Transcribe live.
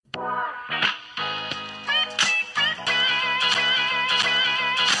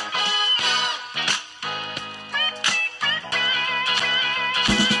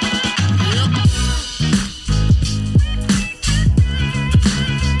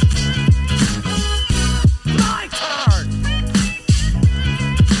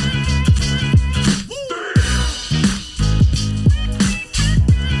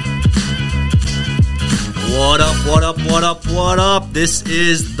up, what up, what up? This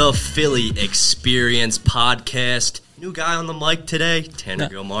is the Philly Experience Podcast. New guy on the mic today, Tanner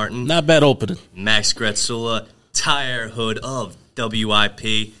Gilmartin. Not bad opening. Max Gretzula, Tyre Hood of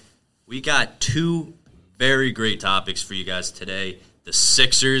WIP. We got two very great topics for you guys today. The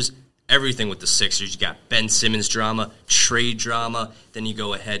Sixers, everything with the Sixers. You got Ben Simmons drama, trade drama. Then you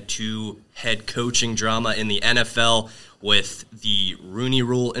go ahead to head coaching drama in the NFL with the Rooney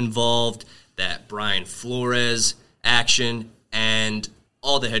Rule involved, that Brian Flores action, and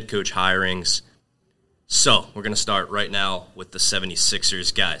all the head coach hirings. So we're going to start right now with the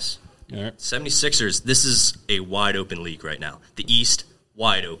 76ers, guys. All right. 76ers, this is a wide open league right now. The East,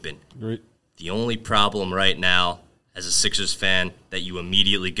 wide open. Right. The only problem right now, as a Sixers fan, that you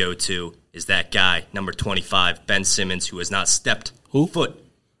immediately go to is that guy, number 25, Ben Simmons, who has not stepped foot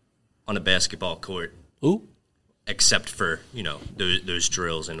on a basketball court. Who? Except for, those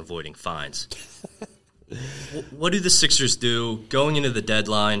drills and avoiding fines. What do the Sixers do going into the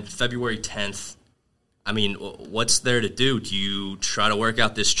deadline, February 10th? I mean, what's there to do? Do you try to work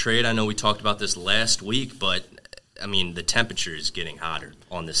out this trade? I know we talked about this last week, but, I mean, the temperature is getting hotter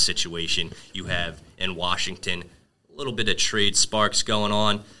on this situation. You have, in Washington, a little bit of trade sparks going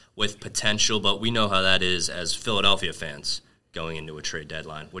on with potential, but we know how that is as Philadelphia fans going into a trade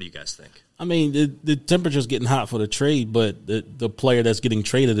deadline. What do you guys think? I mean, the temperature's getting hot for the trade, but the player that's getting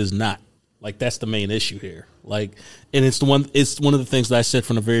traded is not. Like, that's the main issue here. Like, and it's one of the things that I said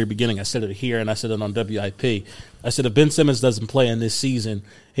from the very beginning. I said it here and I said it on WIP. I said if Ben Simmons doesn't play in this season,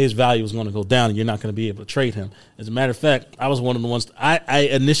 his value is going to go down and you're not going to be able to trade him. As a matter of fact, I was one of the ones I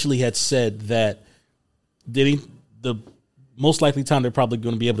initially had said that the most likely time they're probably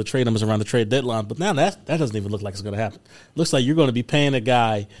going to be able to trade him is around the trade deadline. But now that doesn't even look like it's going to happen. Looks like you're going to be paying a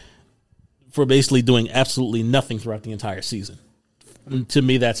guy for basically doing absolutely nothing throughout the entire season. And to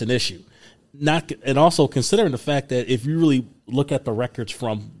me, that's an issue. And also considering the fact that if you really look at the records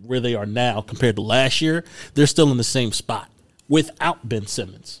from where they are now compared to last year, they're still in the same spot without Ben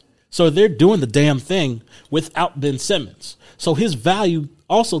Simmons. So they're doing the damn thing without Ben Simmons. So his value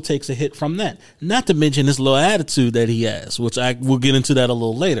also takes a hit from that. Not to mention his little attitude that he has, which I will get into that a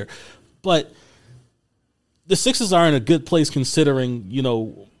little later. But the Sixers are in a good place considering,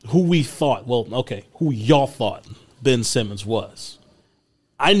 who we thought, who y'all thought Ben Simmons was.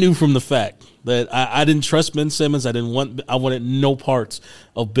 I knew from the fact that I didn't trust Ben Simmons. I wanted no parts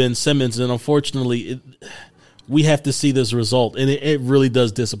of Ben Simmons. And unfortunately, we have to see this result. And it really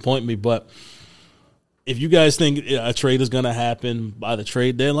does disappoint me. But if you guys think a trade is going to happen by the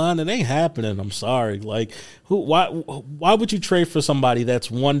trade deadline, it ain't happening. I'm sorry. Like, why would you trade for somebody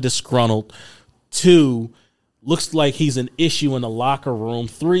that's, one, disgruntled, two, looks like he's an issue in the locker room,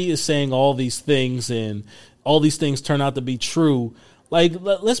 three, is saying all these things, and all these things turn out to be true? Like,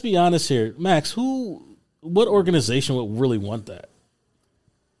 let's be honest here. Max, what organization would really want that?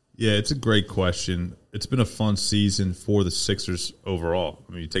 Yeah, it's a great question. It's been a fun season for the Sixers overall.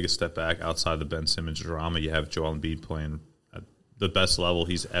 I mean, you take a step back outside the Ben Simmons drama, you have Joel Embiid playing at the best level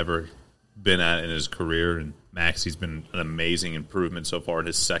he's ever been at in his career. And Max, he's been an amazing improvement so far in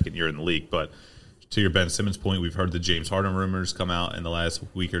his second year in the league. But to your Ben Simmons point, we've heard the James Harden rumors come out in the last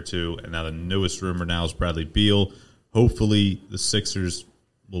week or two, and now the newest rumor now is Bradley Beal. Hopefully the Sixers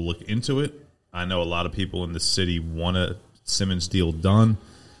will look into it. I know a lot of people in the city want a Simmons deal done.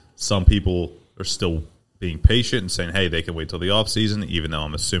 Some people are still being patient and saying, hey, they can wait till the offseason, even though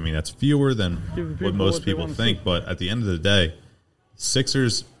I'm assuming that's fewer than what most people think. But at the end of the day,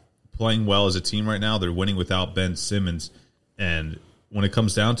 Sixers playing well as a team right now. They're winning without Ben Simmons. And when it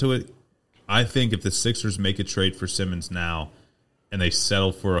comes down to it, I think if the Sixers make a trade for Simmons now and they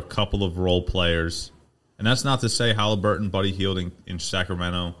settle for a couple of role players, and that's not to say Halliburton, Buddy Hield in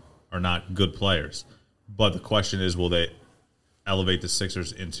Sacramento are not good players. But the question is, will they elevate the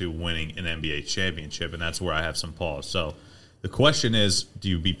Sixers into winning an NBA championship? And that's where I have some pause. So the question is, do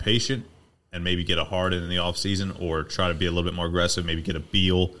you be patient and maybe get a Harden in the offseason, or try to be a little bit more aggressive, maybe get a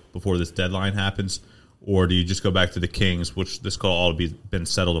Beal before this deadline happens? Or do you just go back to the Kings, which this call all been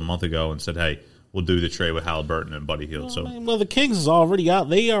settled a month ago, and said, hey, we'll do the trade with Halliburton and Buddy Hield. Well, the Kings is already out.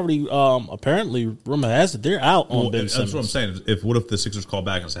 They already, apparently, rumor has it, they're out on Ben Simmons. That's what I'm saying. What if the Sixers call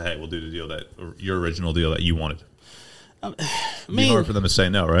back and say, hey, we'll do the deal your original deal that you wanted? It'd be hard for them to say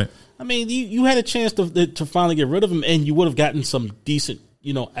no, right? I mean, you had a chance to finally get rid of him, and you would have gotten some decent,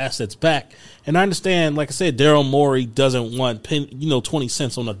 assets back. And I understand, like I said, Daryl Morey doesn't want 20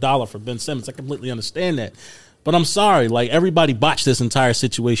 cents on the dollar for Ben Simmons. I completely understand that. But I'm sorry, like, everybody botched this entire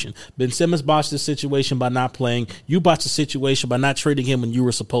situation. Ben Simmons botched this situation by not playing. You botched the situation by not trading him when you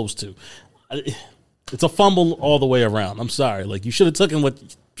were supposed to. It's a fumble all the way around. I'm sorry. Like, you should have taken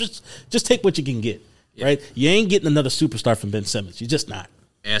just take what you can get. right? You ain't getting another superstar from Ben Simmons. You're just not.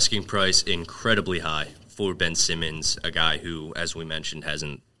 Asking price incredibly high for Ben Simmons, a guy who, as we mentioned,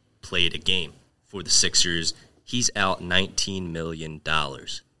 hasn't played a game for the Sixers. He's out $19 million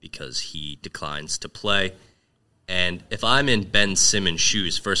because he declines to play. And if I'm in Ben Simmons'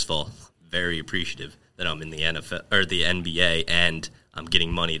 shoes, first of all, very appreciative that I'm in the NFL or the NBA and I'm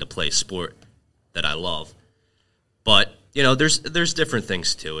getting money to play a sport that I love. But there's different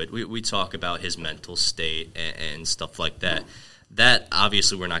things to it. We talk about his mental state and stuff like that. That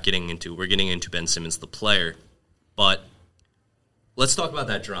obviously we're not getting into. We're getting into Ben Simmons, the player. But let's talk about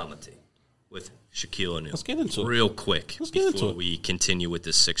that drama team with Shaquille O'Neal. Let's get into it real quick before we continue with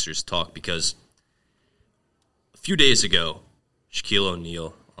this Sixers talk, because a few days ago, Shaquille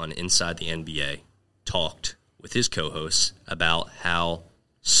O'Neal on Inside the NBA talked with his co-hosts about how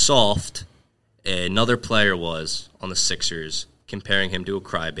soft another player was on the Sixers, comparing him to a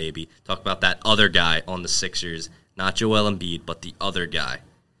crybaby. Talk about that other guy on the Sixers, not Joel Embiid, but the other guy.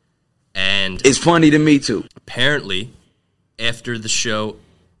 And it's funny to me, too. Apparently, after the show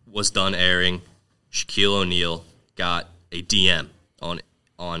was done airing, Shaquille O'Neal got a DM on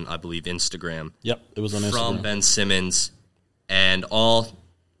I believe, Instagram. Yep, it was on Instagram. From Ben Simmons, and all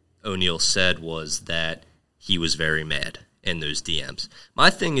O'Neal said was that he was very mad in those DMs. My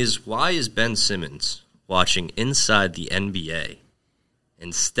thing is, why is Ben Simmons watching Inside the NBA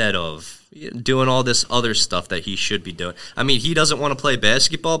instead of doing all this other stuff that he should be doing? I mean, he doesn't want to play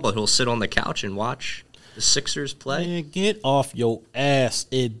basketball, but he'll sit on the couch and watch the Sixers play. Man, get off your ass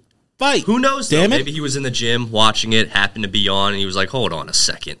and fight. Who knows, though? Damn it. Maybe he was in the gym watching it, happened to be on, and he was like, hold on a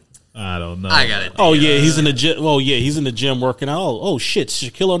second. I don't know. I got it. Oh, yeah, he's in the gym. Oh, yeah, he's in the gym working out. Oh, shit,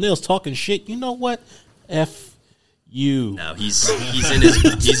 Shaquille O'Neal's talking shit. You know what? F you. No, he's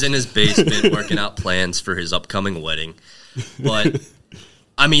in his basement working out plans for his upcoming wedding. But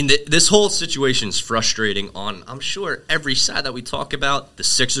I mean, this whole situation is frustrating on, I'm sure, every side that we talk about. The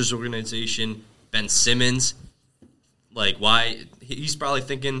Sixers organization, Ben Simmons, like, why? He's probably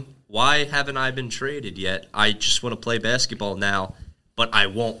thinking, why haven't I been traded yet? I just want to play basketball now, but I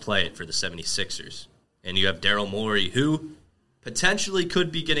won't play it for the 76ers. And you have Daryl Morey, who potentially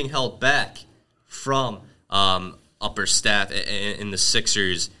could be getting held back from upper staff in the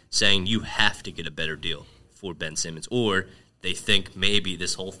Sixers, saying you have to get a better deal for Ben Simmons, or they think maybe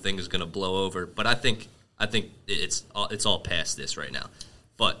this whole thing is going to blow over. But I think it's all past this right now.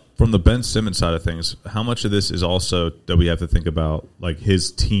 But from the Ben Simmons side of things, how much of this is also that we have to think about, like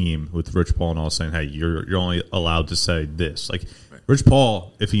his team with Rich Paul and all saying, "Hey, you're only allowed to say this." Like right. Rich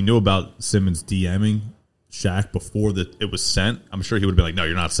Paul, if he knew about Simmons DMing Shaq before it was sent, I'm sure he would have been like, "No,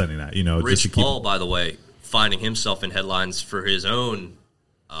 you're not sending that." Rich Paul, by the way, finding himself in headlines for his own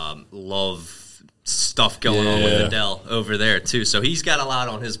love stuff going on with Adele over there too. So he's got a lot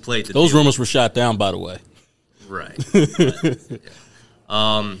on his plate. Those rumors were shot down, by the way. Right. But,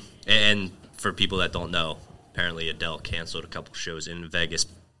 yeah. And for people that don't know, apparently Adele canceled a couple shows in Vegas.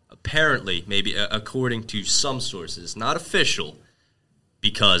 Apparently, maybe according to some sources, not official,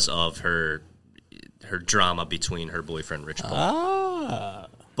 because of her drama between her boyfriend Rich Paul.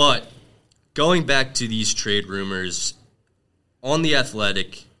 But going back to these trade rumors, on The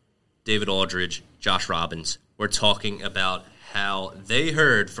Athletic, David Aldridge, Josh Robbins were talking about how they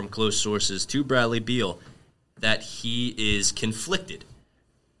heard from close sources to Bradley Beal that he is conflicted.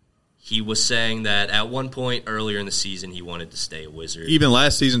 He was saying that at one point earlier in the season he wanted to stay a Wizard. Even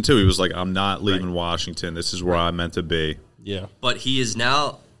last season, too, he was like, I'm not leaving Washington. This is where I'm meant to be. Yeah. But he is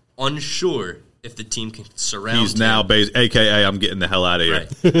now unsure if the team can surround him. He's now, a.k.a. I'm getting the hell out of here.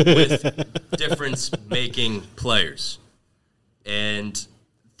 Right. With difference-making players. And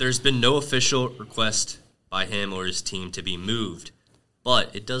there's been no official request by him or his team to be moved.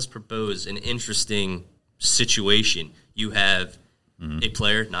 But it does propose an interesting situation. You have a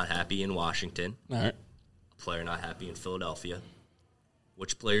player not happy in Washington, all right, a player not happy in Philadelphia.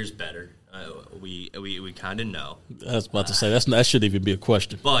 Which player's better? We kind of know. I was about to say that shouldn't even be a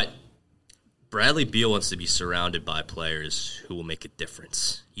question. But Bradley Beal wants to be surrounded by players who will make a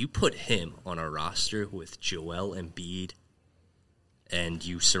difference. You put him on a roster with Joel Embiid, and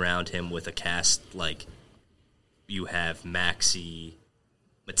you surround him with a cast like you have Maxey,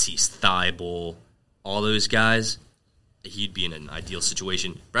 Matisse Thybulle, all those guys. He'd be in an ideal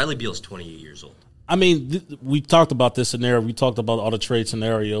situation. Bradley Beal's 28 years old. I mean, we talked about this scenario. We talked about all the trade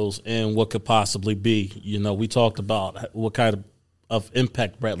scenarios and what could possibly be. We talked about what kind of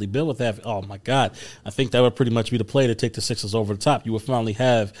impact Bradley Beal would have. Oh, my God. I think that would pretty much be the play to take the Sixers over the top. You would finally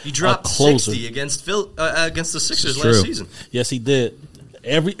have he dropped a closer. 60 against the Sixers last season. Yes, he did.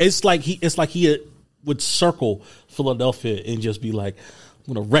 It's like he would circle Philadelphia and just be like,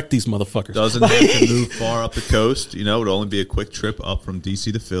 I'm going to wreck these motherfuckers. Doesn't have to move far up the coast. You know, it would only be a quick trip up from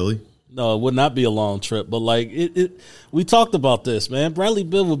D.C. to Philly. No, it would not be a long trip. But, like, we talked about this, man. Bradley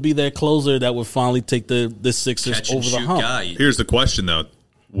Beal would be that closer that would finally take the Sixers over the hump. Guy. Here's the question, though.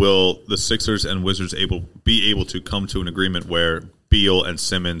 Will the Sixers and Wizards be able to come to an agreement where Beal and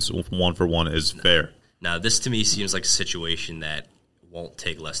Simmons 1-for-1 is fair? Now, this to me seems like a situation that won't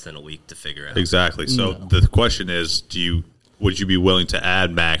take less than a week to figure out. Exactly. So the question is, would you be willing to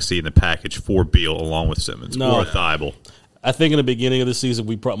add Maxey in the package for Beal along with Simmons or Thibault? I think in the beginning of the season,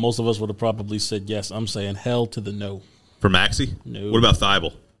 most of us would have probably said yes. I'm saying hell to the no. For Maxey? No. What about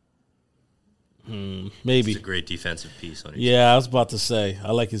Thibault? Maybe. It's a great defensive piece on it. Yeah, I was about to say,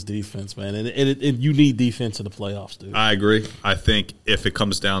 I like his defense, man. And you need defense in the playoffs, dude. I agree. I think if it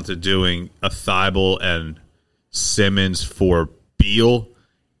comes down to doing a Thibault and Simmons for Beal,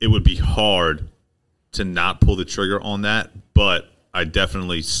 it would be hard to not pull the trigger on that, but I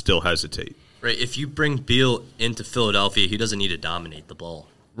definitely still hesitate. Right, if you bring Beal into Philadelphia, he doesn't need to dominate the ball.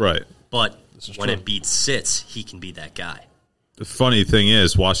 Right. But when Embiid sits, he can be that guy. The funny thing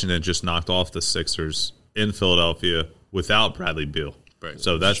is, Washington just knocked off the Sixers in Philadelphia without Bradley Beal. Right.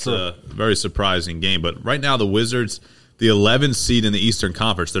 So that's a very surprising game. But right now, the Wizards, the 11th seed in the Eastern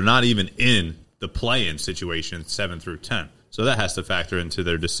Conference, they're not even in the play-in situation 7 through 10. So that has to factor into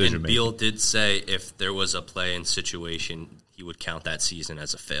their decision-making. And Beal did say if there was a play-in situation, he would count that season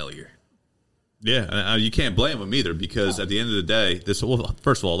as a failure. Yeah, you can't blame him either because at the end of the day, first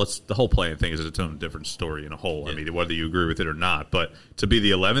of all, the whole play-in thing is its own different story in a whole. Yeah. I mean, whether you agree with it or not. But to be the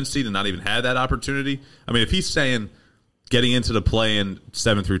 11th seed and not even have that opportunity, I mean, if he's saying getting into the play-in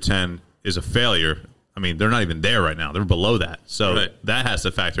 7 through 10 is a failure, I mean, they're not even there right now. They're below that. So that has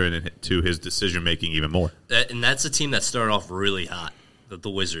to factor into his decision-making even more. And that's a team that started off really hot.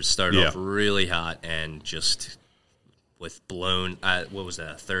 The Wizards started off really hot and just with blown, what was that,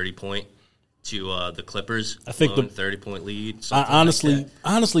 a 30-point? To the Clippers, I think the 30-point lead. I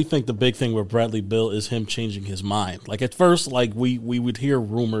honestly think the big thing with Bradley Beal is him changing his mind. Like at first, like we would hear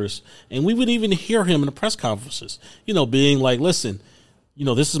rumors, and we would even hear him in the press conferences. You know, being like, "Listen, you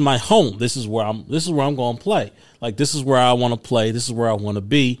know, this is my home. This is where I'm going to play. Like this is where I want to play. This is where I want to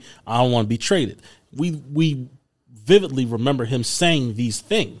be. I don't want to be traded." We vividly remember him saying these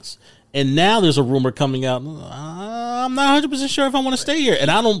things. And now there's a rumor coming out, I'm not 100% sure if I want to stay here. And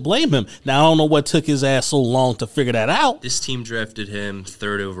I don't blame him. Now, I don't know what took his ass so long to figure that out. This team drafted him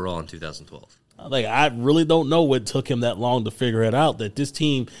 3rd overall in 2012. Like, I really don't know what took him that long to figure it out, that this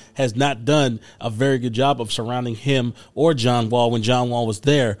team has not done a very good job of surrounding him or John Wall when John Wall was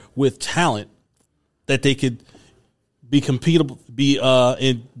there with talent that they could be competable,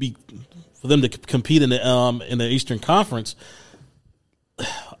 for them to compete in the Eastern Conference.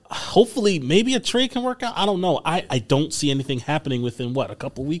 Hopefully, maybe a trade can work out. I don't know. I don't see anything happening within, a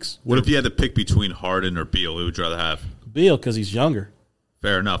couple weeks? What if you had to pick between Harden or Beal? Who would you rather have? Beal, because he's younger.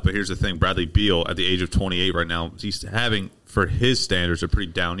 Fair enough, but here's the thing. Bradley Beal, at the age of 28 right now, he's having, for his standards, a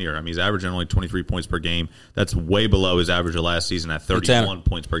pretty down year. I mean, he's averaging only 23 points per game. That's way below his average of last season at 31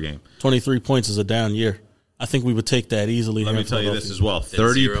 points per game. 23 points is a down year. I think we would take that easily. Let me tell you this as well: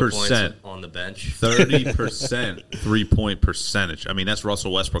 30% on the bench, 30% 3-point percentage. I mean, that's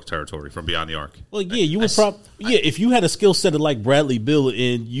Russell Westbrook territory from beyond the arc. Well, yeah, you would if you had a skill set like Bradley Beal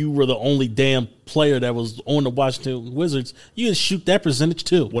and you were the only damn player that was on the Washington Wizards, you'd shoot that percentage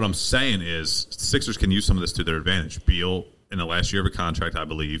too. What I'm saying is, Sixers can use some of this to their advantage. Beal, in the last year of a contract, I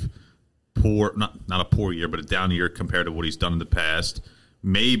believe, not a poor year, but a down year compared to what he's done in the past.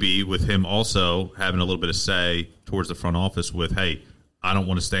 Maybe with him also having a little bit of say towards the front office with, hey, I don't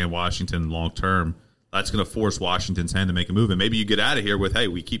want to stay in Washington long term. That's going to force Washington's hand to make a move. And maybe you get out of here with, hey,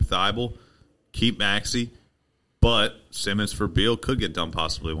 we keep Thibault, keep Maxey, but Simmons for Beal could get done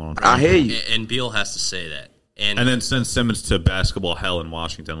possibly one on one. I hear you. And Beal has to say that. And then send Simmons to basketball hell in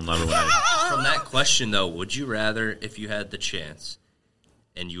Washington. Will never win. From that question, though, would you rather, if you had the chance,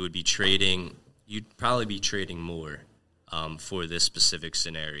 and you would be trading, you'd probably be trading more for this specific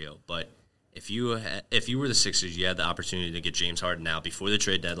scenario. But if you were the Sixers, you had the opportunity to get James Harden now before the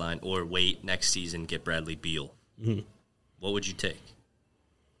trade deadline, or wait next season, get Bradley Beal. Mm-hmm. What would you take?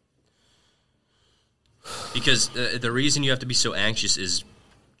 Because the reason you have to be so anxious is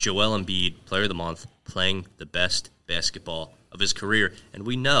Joel Embiid, player of the month, playing the best basketball of his career. And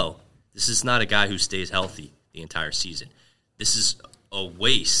we know this is not a guy who stays healthy the entire season. This is a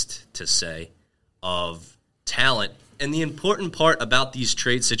waste, to say, of talent. And the important part about these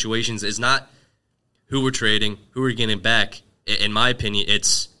trade situations is not who we're trading, who we're getting back. In my opinion,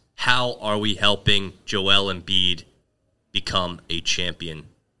 it's how are we helping Joel Embiid become a champion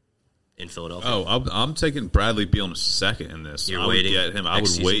in Philadelphia. Oh, I'm taking Bradley Beal in a second in this. You're waiting. Would get him. I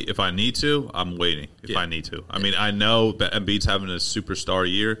would wait if I need to. I'm waiting if I need to. I mean, I know that Embiid's having a superstar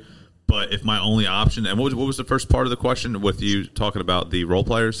year, but if my only option, and what was the first part of the question with you talking about the role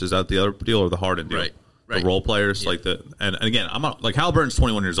players? Is that the other deal or the Harden deal? Right. The role players, and again, I'm not, like Halliburton's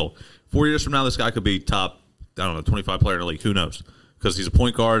 21 years old. 4 years from now, this guy could be top, I don't know, 25 player in the league. Who knows? Because he's a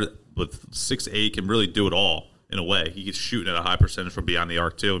point guard with 6'8", can really do it all in a way. He gets shooting at a high percentage from beyond the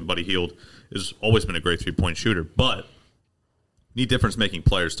arc too. And Buddy Hield has always been a great 3-point shooter, but need difference-making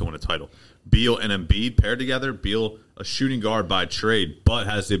players to win a title. Beal and Embiid paired together. Beal, a shooting guard by trade, but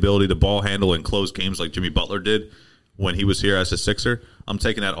has the ability to ball handle and close games like Jimmy Butler did when he was here as a Sixer. I'm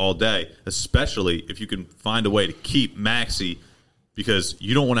taking that all day, especially if you can find a way to keep Maxey, because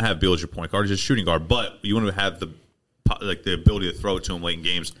you don't want to have Beal as your point guard, he's just shooting guard, but you want to have the ability to throw it to him late in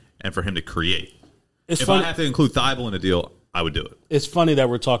games and for him to create. If I have to include Thibault in the deal, I would do it. It's funny that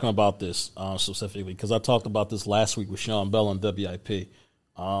we're talking about this specifically because I talked about this last week with Sean Bell on WIP.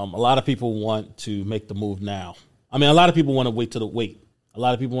 A lot of people want to make the move now. I mean, a lot of people want to wait till the wait. A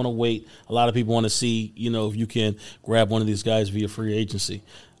lot of people want to wait. A lot of people want to see, if you can grab one of these guys via free agency.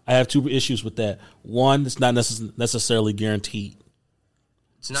 I have two issues with that. One, it's not necessarily guaranteed.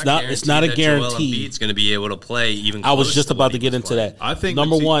 It's not a guarantee. Joel Embiid's going to be able to play even close. I was just about to get into that. I think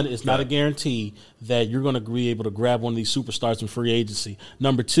number one, it's not a guarantee that you're going to be able to grab one of these superstars in free agency.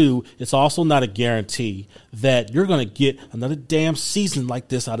 Number two, it's also not a guarantee that you're going to get another damn season like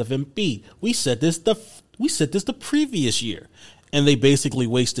this out of Embiid. We said this the previous year. And they basically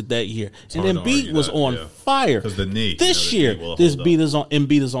wasted that year. And Embiid was on fire. Because the knee. This year,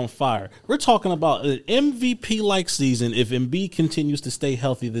 Embiid is on fire. We're talking about an MVP-like season if Embiid continues to stay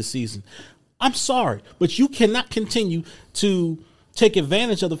healthy this season. I'm sorry, but you cannot continue to take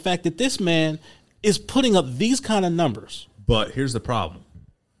advantage of the fact that this man is putting up these kind of numbers. But here's the problem.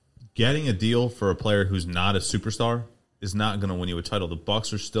 Getting a deal for a player who's not a superstar is not going to win you a title. The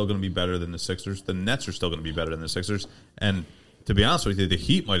Bucks are still going to be better than the Sixers. The Nets are still going to be better than the Sixers. And to be honest with you, the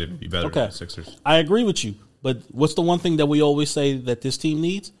Heat might even be better than the Sixers. I agree with you. But what's the one thing that we always say that this team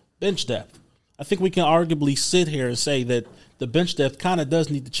needs? Bench depth. I think we can arguably sit here and say that the bench depth kind of does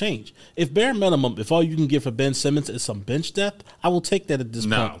need to change. If bare minimum, if all you can get for Ben Simmons is some bench depth, I will take that at this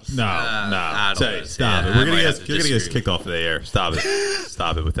point. No. Stop it. We're going to get us kicked off of the air. Stop it.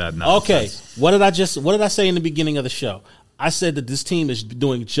 Stop it with that nonsense. Okay. What did I say in the beginning of the show? I said that this team is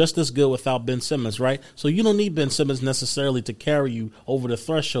doing just as good without Ben Simmons, right? So you don't need Ben Simmons necessarily to carry you over the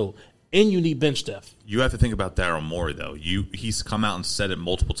threshold, and you need bench depth. You have to think about Daryl Morey, though. He's come out and said it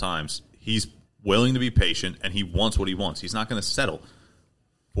multiple times. He's willing to be patient, and he wants what he wants. He's not going to settle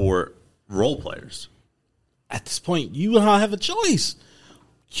for role players. At this point, you don't have a choice.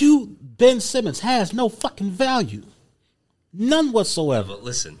 Ben Simmons has no fucking value. None whatsoever. But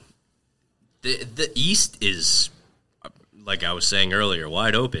listen, the East is, like I was saying earlier,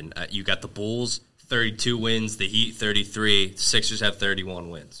 wide open. You got the Bulls, 32 wins, the Heat, 33. The Sixers have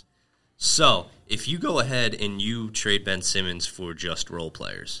 31 wins. So, if you go ahead and you trade Ben Simmons for just role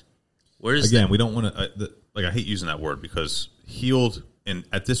players, we don't want to, I hate using that word because Hield, and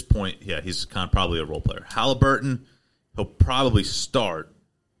at this point, he's kind of probably a role player. Halliburton, he'll probably start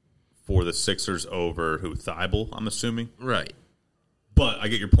for the Sixers over Thibault, I'm assuming. Right. But I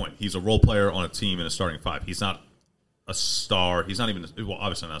get your point. He's a role player on a team in a starting five. He's not a star. He's not even,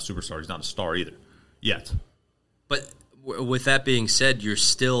 obviously not a superstar. He's not a star either yet. But with that being said, you're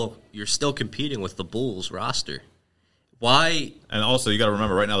still competing with the Bulls roster. Why? And also, you got to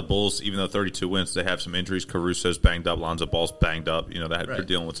remember, right now the Bulls, even though 32 wins, they have some injuries. Caruso's banged up. Lonzo Ball's banged up. They're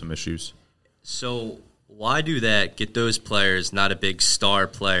dealing with some issues. So why do that? Get those players, not a big star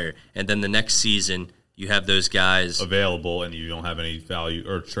player, and then the next season you have those guys available, and you don't have any value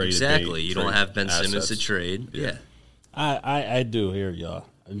or trade. Exactly, you don't have Ben Simmons to trade. Yeah. I do hear y'all,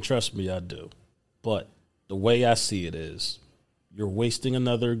 and trust me, I do. But the way I see it is, you're wasting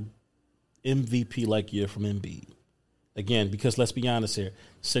another MVP-like year from Embiid. Again, because let's be honest here,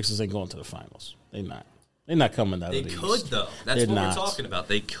 Sixers ain't going to the finals. They're not. They're not coming out of the East. They could, though. That's what we're talking about.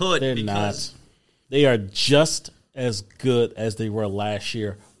 They could. They're not. They are just as good as they were last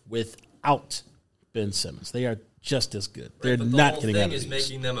year without Ben Simmons. They are just as good. They're not getting out of the East. The whole thing is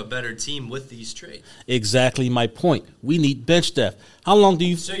making them a better team with these trades. Exactly my point. We need bench depth. How long do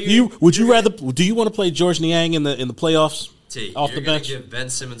you want to play George Niang in the playoffs off the bench? Give Ben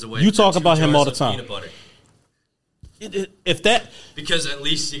Simmons away. You talk about him all the time. Because at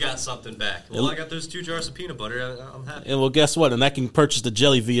least you got something back. Well, I got those 2 jars of peanut butter. I'm happy. And well, guess what? And I can purchase the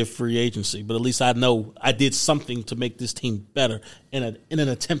jelly via free agency. But at least I know I did something to make this team better in an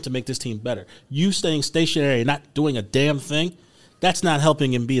attempt to make this team better. You staying stationary and not doing a damn thing, that's not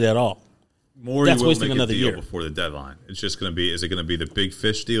helping Embiid at all. Morey that's will wasting make another a deal year. before the deadline. It's just going to be, is it going to be the big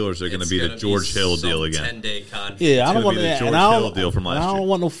fish deal or is it going to be the gonna George Hill deal some again? 10-day contract. Yeah, I don't want be the that. George And I Hill don't, deal from last I year. don't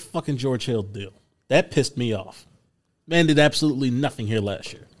want no fucking George Hill deal. That pissed me off. Man did absolutely nothing here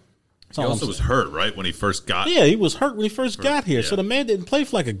last year. That's He all I'm also was saying. hurt, right, when he first got. Yeah, he was hurt when he first got here. yeah. So the man didn't play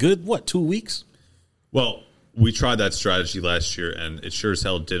for like a good, 2 weeks? Well, we tried that strategy last year, and it sure as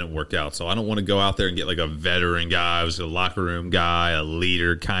hell didn't work out. So I don't want to go out there and get like a veteran guy who's a locker room guy, a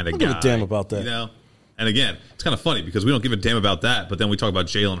leader kind of I guy. don't give a damn about that. You know? And again, it's kind of funny because we don't give a damn about that, but then we talk about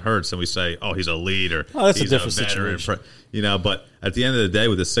Jalen Hurts and we say, oh, he's a leader. Oh, that's a he's different veteran. situation. You know, but at the end of the day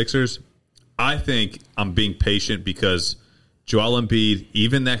with the Sixers, I think I'm being patient because Joel Embiid,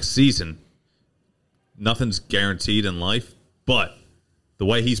 even next season, nothing's guaranteed in life, but the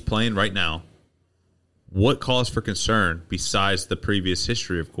way he's playing right now, what cause for concern besides the previous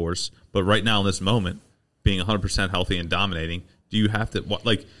history, of course, but right now in this moment, being 100% healthy and dominating, do you have to,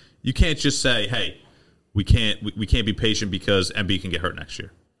 like, you can't just say, hey, we can't be patient because Embiid can get hurt next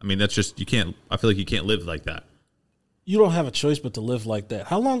year. I mean, that's just, you can't, I feel like you can't live like that. You don't have a choice but to live like that.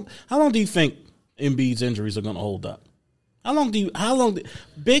 How long do you think Embiid's injuries are going to hold up?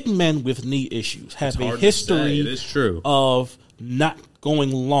 Big men with knee issues have a hard to history say. It is true. of not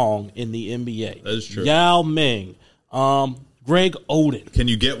going long in the NBA. That is true. Yao Ming, Greg Oden. Can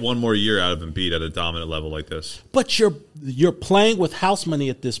you get one more year out of Embiid at a dominant level like this? But you're playing with house money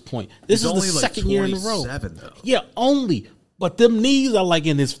at this point. This is the second year in a row. Though. Yeah, only. But them knees are like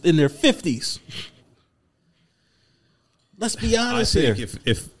in their 50s. Let's be honest I think here.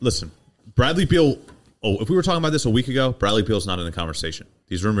 if listen, Bradley Beal. Oh, if we were talking about this a week ago, Bradley Beal's not in the conversation.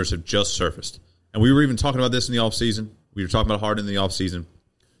 These rumors have just surfaced, and we were even talking about this in the offseason. We were talking about Harden in the offseason.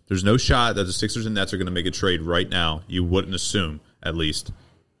 There's no shot that the Sixers and Nets are going to make a trade right now. You wouldn't assume, at least,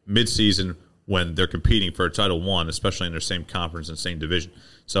 mid-season when they're competing for a Title I, especially in their same conference and same division.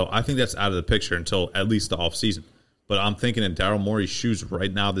 So I think that's out of the picture until at least the offseason. But I'm thinking in Daryl Morey's shoes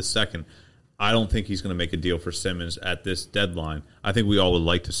right now, this second, I don't think he's going to make a deal for Simmons at this deadline. I think we all would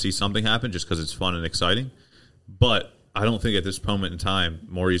like to see something happen just because it's fun and exciting. But I don't think at this moment in time,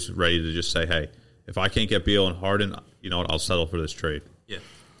 Morey's ready to just say, hey, if I can't get Beal and Harden, you know what, I'll settle for this trade. Yeah.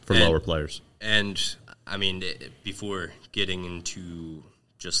 For lower players. And, I mean, before getting into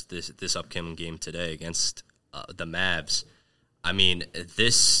just this upcoming game today against the Mavs, I mean,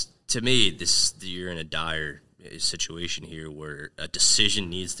 to me, you're in a dire situation here where a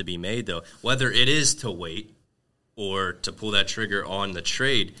decision needs to be made, though, whether it is to wait or to pull that trigger on the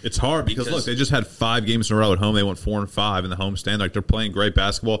trade. It's hard because look, they just had 5 games in a row at home. They went 4-5 in the homestand. Like, they're playing great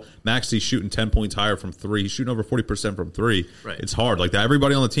basketball. Maxey's shooting 10 points higher from 3. He's shooting over 40% from 3. Right. It's hard. Like,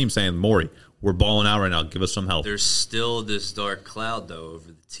 everybody on the team saying, Morey, we're balling out right now. Give us some help. There's still this dark cloud, though, over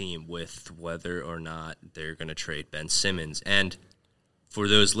the team with whether or not they're going to trade Ben Simmons. And for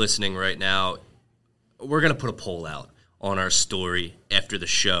those listening right now, we're going to put a poll out on our story after the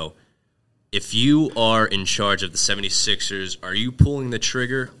show. If you are in charge of the 76ers, are you pulling the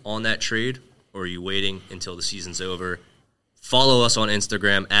trigger on that trade, or are you waiting until the season's over? Follow us on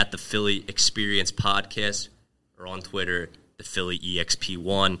Instagram at the Philly Experience Podcast or on Twitter, the Philly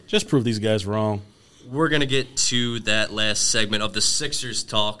EXP1. Just prove these guys wrong. We're going to get to that last segment of the Sixers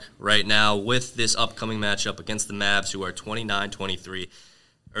talk right now with this upcoming matchup against the Mavs, who are 29-23.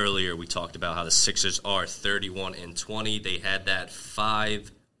 Earlier, we talked about how the Sixers are 31-20. They had that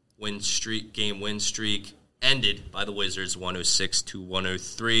 5-game win streak, ended by the Wizards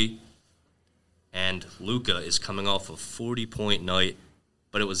 106-103. And Luka is coming off a 40-point night,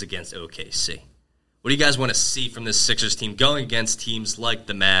 but it was against OKC. What do you guys want to see from this Sixers team going against teams like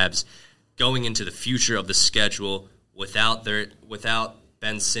the Mavs, going into the future of the schedule without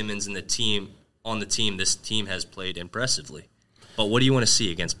Ben Simmons and the team on the team? This team has played impressively. But what do you want to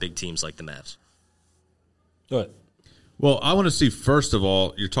see against big teams like the Mavs? Go ahead. Well, I want to see, first of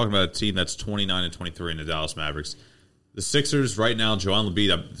all, you're talking about a team that's 29-23 in the Dallas Mavericks. The Sixers right now, Joel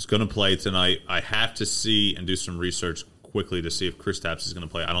Embiid is going to play tonight. I have to see and do some research quickly to see if Kristaps is going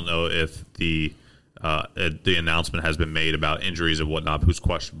to play. I don't know if the announcement has been made about injuries and whatnot, who's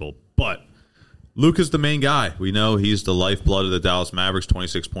questionable. But Luka's the main guy. We know he's the lifeblood of the Dallas Mavericks,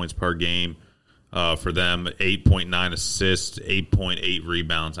 26 points per game. For them, 8.9 assists, 8.8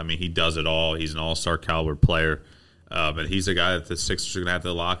 rebounds. I mean, he does it all. He's an all-star caliber player. But he's a guy that the Sixers are going to have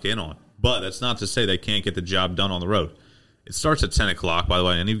to lock in on. But that's not to say they can't get the job done on the road. It starts at 10 o'clock, by the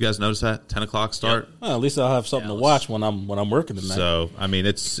way. Any of you guys notice that? 10 o'clock start? Yep. Well, at least I'll have something to watch when I'm working tonight. So, I mean,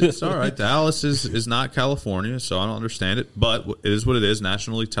 it's all right. Dallas is not California, so I don't understand it. But it is what it is,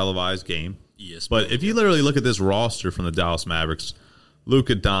 nationally televised game. Yes. But if you literally look at this roster from the Dallas Mavericks,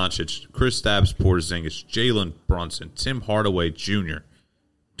 Luka Doncic, Kristaps Porzingis, Jalen Brunson, Tim Hardaway Jr.,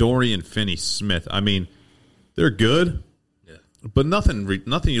 Dorian Finney-Smith. I mean, they're good, but nothing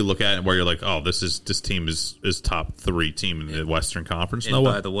you look at where you're like, oh, this team is top 3 team in the Western Conference. And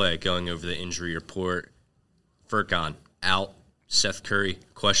by the way, going over the injury report, Furkan out, Seth Curry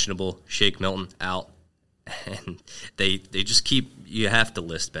questionable, Shake Milton out, and they just keep. You have to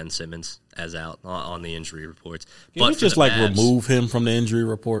list Ben Simmons as out on the injury reports. Can we just remove him from the injury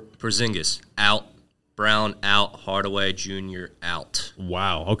report? Porzingis out, Brown out, Hardaway Jr. out.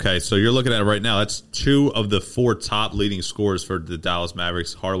 Wow. Okay, so you're looking at it right now. That's 2 of the 4 top leading scorers for the Dallas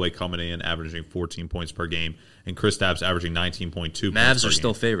Mavericks. Hardaway coming in, averaging 14 points per game, and Kristaps averaging 19.2 points per game. Mavs are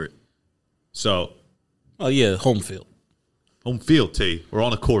still favorite. So, home field. Home field, T. We're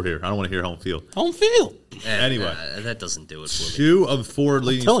on the court here. I don't want to hear home field. Home field. Anyway. That doesn't do it for me. 2 of 4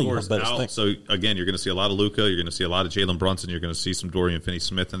 leading scorers out. Thing. So, again, you're going to see a lot of Luka. You're going to see a lot of Jalen Brunson. You're going to see some Dorian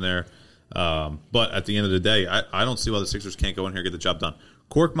Finney-Smith in there. But at the end of the day, I don't see why the Sixers can't go in here and get the job done.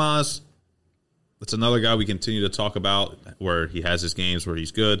 Korkmaz, that's another guy we continue to talk about where he has his games where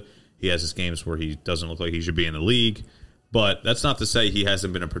he's good. He has his games where he doesn't look like he should be in the league. But that's not to say he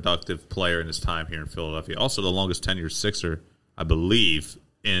hasn't been a productive player in his time here in Philadelphia. Also, the longest tenured Sixer, I believe,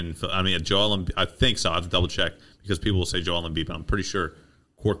 Joel Embiid, I think so. I have to double check because people will say Joel Embiid, but I'm pretty sure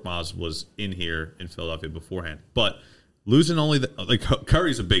Korkmaz was in here in Philadelphia beforehand. But losing only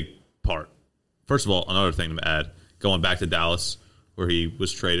Curry's a big part. First of all, another thing to add, going back to Dallas, where he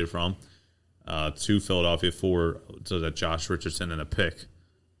was traded from, to Philadelphia so that Josh Richardson and a pick.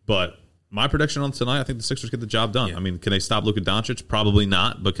 But my prediction on tonight, I think the Sixers get the job done. Yeah. I mean, can they stop Luka Doncic? Probably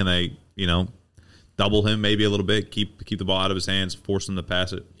not, but can they, double him maybe a little bit, keep the ball out of his hands, force him to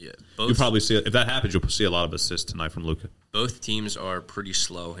pass it? Yeah, you'll probably see it. If that happens, you'll see a lot of assists tonight from Luka. Both teams are pretty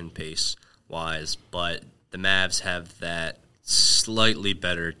slow in pace-wise, but the Mavs have that slightly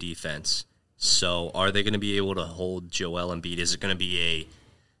better defense. So are they going to be able to hold Joel Embiid? Is it going to be a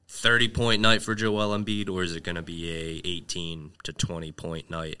 30-point night for Joel Embiid, or is it going to be a 18 to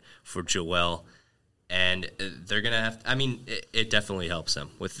 20-point night for Joel? And they're going to have. It definitely helps them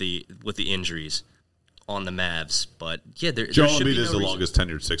with the injuries on the Mavs. But yeah, Joel Embiid is the longest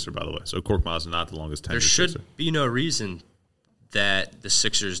tenured Sixer, by the way. So Korkmaz is not the longest tenured Sixer. There should be no reason that the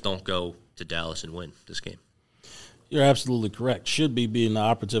Sixers don't go to Dallas and win this game. You're absolutely correct. Should be being the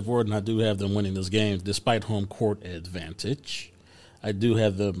operative word, and I do have them winning this game despite home court advantage. I do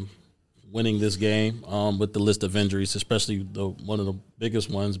have them winning this game with the list of injuries, especially one of the biggest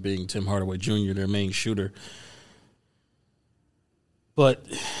ones being Tim Hardaway Jr., their main shooter. But,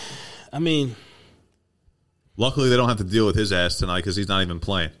 luckily they don't have to deal with his ass tonight because he's not even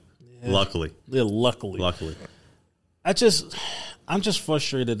playing. Yeah. Luckily. Yeah, luckily. I'm just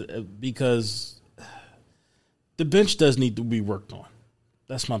frustrated because the bench does need to be worked on.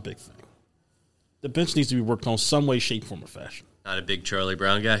 That's my big thing. The bench needs to be worked on some way, shape, form, or fashion. Not a big Charlie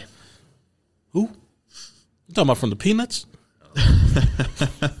Brown guy? Who? You talking about from the Peanuts?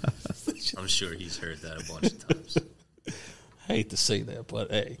 I'm sure he's heard that a bunch of times. I hate to say that, but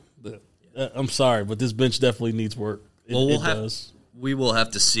hey, I'm sorry, but this bench definitely needs work. We will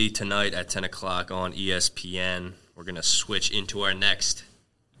have to see tonight at 10 o'clock on ESPN. We're going to switch into our next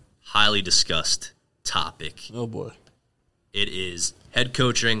highly discussed topic. Oh, boy. It is head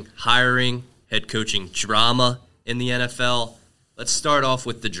coaching, hiring, head coaching drama in the NFL. Let's start off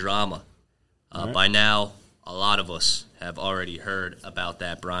with the drama. Right. By now, a lot of us have already heard about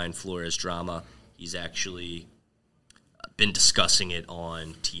that Brian Flores drama. He's actually been discussing it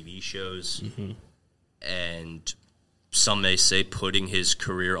on TV shows, and some may say putting his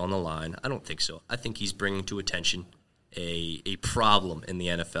career on the line. I don't think so. I think he's bringing to attention a problem in the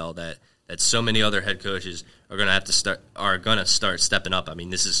NFL that so many other head coaches are going to start stepping up.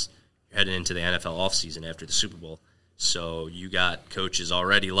 This is heading into the NFL offseason after the Super Bowl. So you got coaches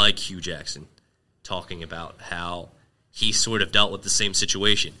already like Hugh Jackson talking about how he sort of dealt with the same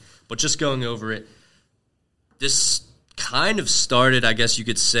situation. But just going over it, this kind of started, I guess you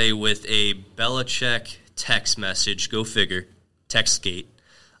could say, with a Belichick text message. Go figure. Textgate.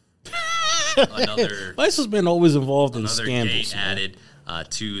 Vice has been always involved in scandals. Another gate added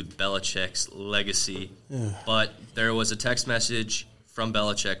to Belichick's legacy. Yeah. But there was a text message from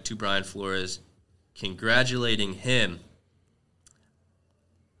Belichick to Brian Flores congratulating him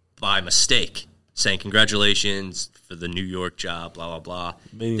by mistake, saying congratulations for the New York job, blah, blah, blah.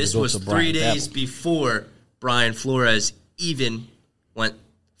 This was 3 days before Brian Flores even went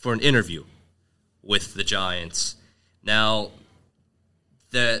for an interview with the Giants. Now,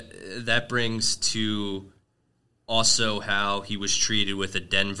 that brings to also how he was treated with a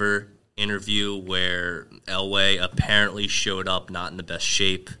Denver interview where Elway apparently showed up not in the best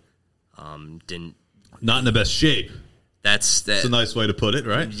shape. Not in the best shape. That's a nice way to put it,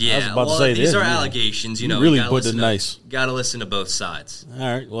 right? Yeah. I was about to say these this, are yeah. allegations. You You know, really gotta put it listen nice. Got to listen to both sides. All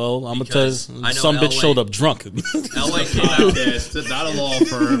right. Well, I'm gonna Because tell I you, know some bitch Elway showed up drunk. Elway came out. Podcast, not a law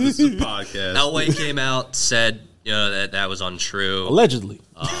firm. It's a podcast. Elway came out, said that was untrue. Allegedly.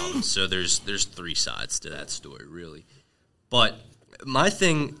 So there's 3 sides to that story, really. But my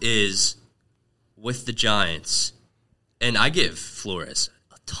thing is with the Giants, and I give Flores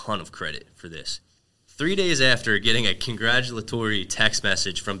a ton of credit for this. 3 days after getting a congratulatory text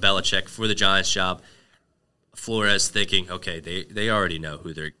message from Belichick for the Giants job, Flores thinking, okay, they already know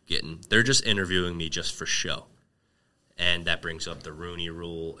who they're getting. They're just interviewing me just for show. And that brings up the Rooney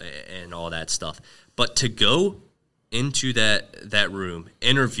Rule and all that stuff. But to go into that room,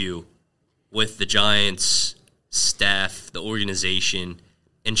 interview with the Giants staff, the organization,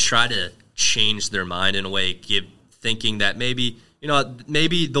 and try to change their mind in a way, thinking that maybe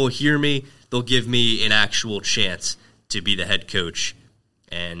they'll hear me, they'll give me an actual chance to be the head coach,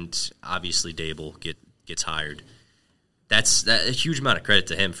 and obviously Dable gets hired. That's a huge amount of credit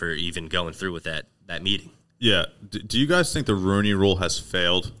to him for even going through with that meeting. Yeah. Do you guys think the Rooney Rule has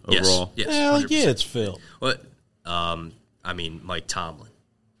failed overall? Yes. Hell 100%. yeah, it's failed. What? Mike Tomlin.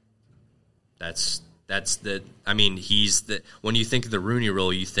 That's the. He's the. When you think of the Rooney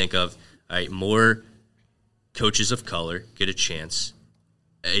Rule, you think of more coaches of color get a chance,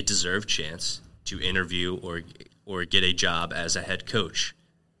 a deserved chance to interview or get a job as a head coach.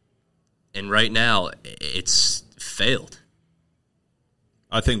 And right now, it's failed.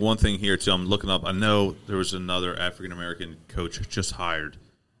 I think one thing here, too, I'm looking up. I know there was another African-American coach just hired,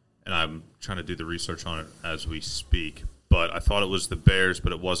 and I'm trying to do the research on it as we speak. But I thought it was the Bears,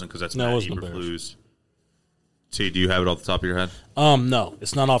 but it wasn't because that's Matt Eberflus. T, do you have it off the top of your head? No,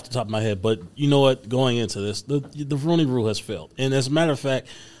 it's not off the top of my head. But you know what? Going into this, the Rooney Rule has failed. And as a matter of fact,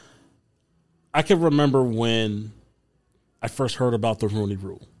 I can remember when I first heard about the Rooney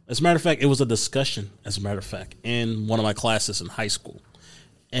Rule. As a matter of fact, it was a discussion, in one of my classes in high school.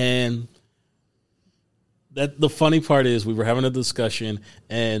 And that the funny part is we were having a discussion,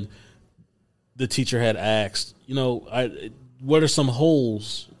 and the teacher had asked, what are some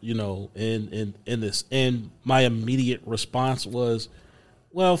holes, in this? And my immediate response was,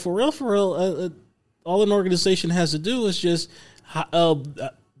 well, for real, all an organization has to do is just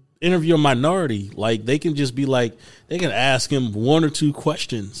interview a minority. Like, they can just be like, they can ask him 1 or 2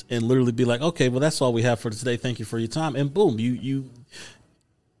 questions and literally be like, okay, well, that's all we have for today. Thank you for your time. And boom, you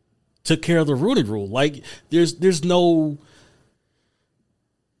took care of the Rooney Rule. Like, there's no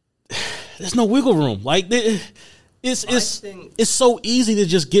wiggle room. Like, it's so easy to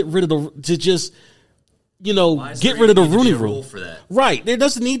just get rid of the Rooney Rule for that. Right. There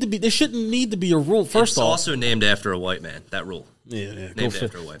shouldn't need to be a rule. First off, it's also named after a white man, that rule. Yeah. Named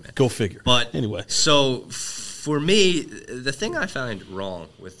after a white man. Go figure. But anyway. So for me, the thing I find wrong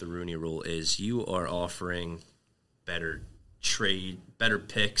with the Rooney Rule is you are offering better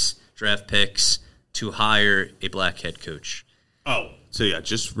picks, draft picks to hire a black head coach. Oh, so yeah,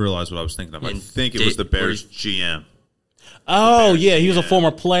 just realized what I was thinking of. I And think it was the Bears GM. Oh, yeah, he was a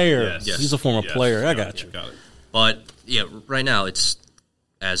former player. Yes. He's a former player. I got you. Got it. But, yeah, right now it's,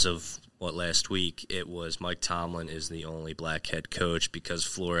 as of, last week, it was Mike Tomlin is the only black head coach because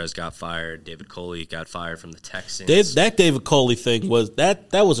Flores got fired, David Coley got fired from the Texans. That David Coley thing was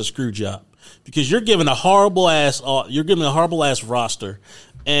that was a screw job because you're giving a horrible ass roster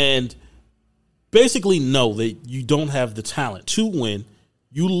and basically know that you don't have the talent to win.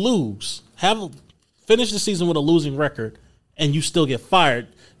 You lose, finish the season with a losing record, and you still get fired.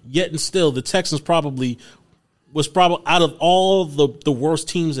 Yet and still, the Texans was probably out of all the worst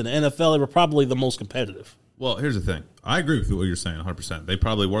teams in the NFL, they were probably the most competitive. Well, here's the thing. I agree with what you're saying 100%. They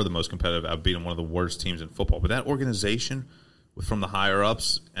probably were the most competitive at beating one of the worst teams in football. But that organization, from the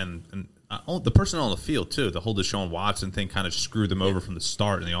higher-ups and the personnel on the field, too, the whole Deshaun Watson thing kind of screwed them over from the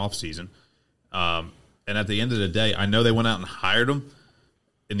start in the offseason. And at the end of the day, I know they went out and hired him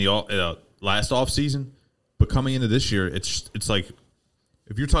in the last offseason, but coming into this year, it's like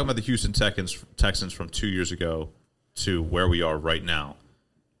if you're talking about the Houston Texans from 2 years ago to where we are right now,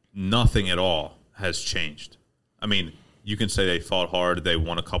 nothing at all has changed. I mean, you can say they fought hard, they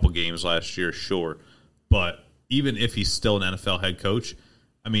won a couple games last year, sure, but even if he's still an NFL head coach,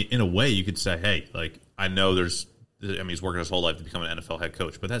 I mean, in a way, you could say, hey, like, I know he's working his whole life to become an NFL head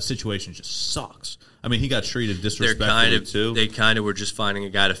coach, but that situation just sucks. I mean, he got treated disrespectfully, too. They kind of were just finding a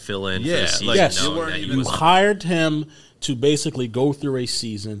guy to fill in for the season. Like, yes, You hired him to basically go through a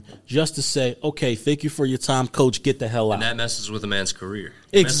season just to say, okay, thank you for your time, coach, get the hell out. And that messes with a man's career.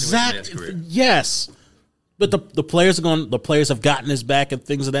 Exactly. Yes. But the players have gotten his back and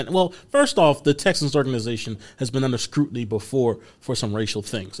things of that. Well, first off, the Texans organization has been under scrutiny before for some racial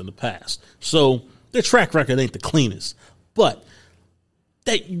things in the past. So their track record ain't the cleanest. But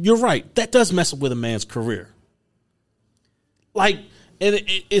you're right. That does mess up with a man's career. Like, and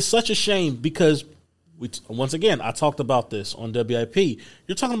it's such a shame because once again, I talked about this on WIP.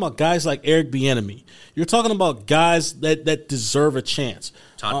 You're talking about guys like Eric Bieniemy. You're talking about guys that deserve a chance.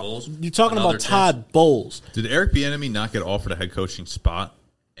 Todd Bowles. You're talking about Todd Bowles. Did Eric Bieniemy not get offered a head coaching spot?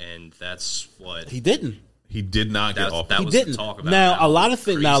 And that's what he didn't. He did not get offered. That was the talk about. Now a lot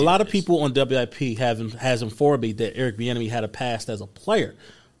of people on WIP has informed me that Eric Bieniemy had a past as a player,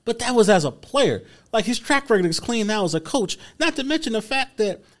 but that was as a player. Like, his track record is clean now as a coach. Not to mention the fact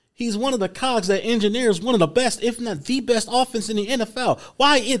that he's one of the cogs that engineers one of the best, if not the best, offense in the NFL.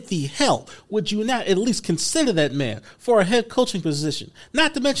 Why in the hell would you not at least consider that man for a head coaching position?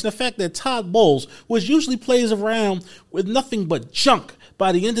 Not to mention the fact that Todd Bowles, which usually plays around with nothing but junk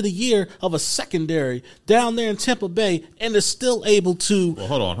by the end of the year of a secondary down there in Tampa Bay, and is still able to... Well,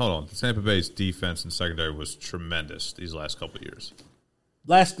 hold on. Tampa Bay's defense and secondary was tremendous these last couple of years.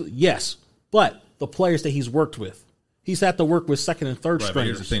 Yes, but the players that he's worked with. He's had to work with second and third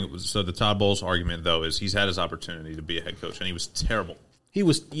stringers. Here's the thing. So the Todd Bowles argument, though, is he's had his opportunity to be a head coach, and he was terrible.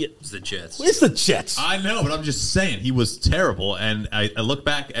 It's the Jets. It's the Jets. I know, but I'm just saying he was terrible. And I look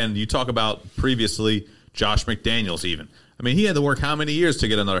back, and you talk about previously Josh McDaniels even. I mean, he had to work how many years to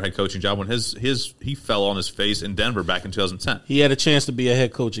get another head coaching job when he fell on his face in Denver back in 2010. He had a chance to be a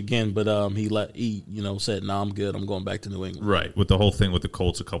head coach again, but he said, "No, I'm good. I'm going back to New England." Right, with the whole thing with the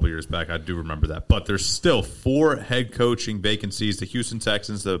Colts a couple years back, I do remember that. But there's still 4 head coaching vacancies: the Houston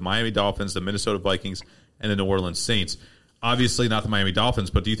Texans, the Miami Dolphins, the Minnesota Vikings, and the New Orleans Saints. Obviously, not the Miami Dolphins,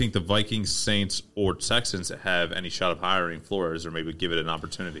 but do you think the Vikings, Saints, or Texans have any shot of hiring Flores, or maybe give it an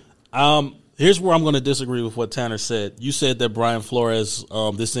opportunity? Here's where I'm going to disagree with what Tanner said. You said that Brian Flores,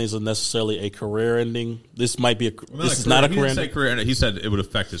 this isn't necessarily a career ending. This might be this is not a career ending. He said it would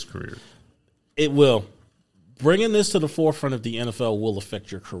affect his career. It will. Bringing this to the forefront of the NFL will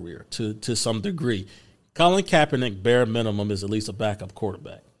affect your career to some degree. Colin Kaepernick, bare minimum, is at least a backup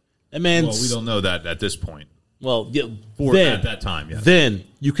quarterback. That man. Well, we don't know that at this point. Well, yeah, at that time, yeah. Then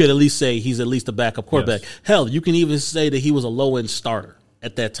you could at least say he's at least a backup quarterback. Yes. Hell, you can even say that he was a low-end starter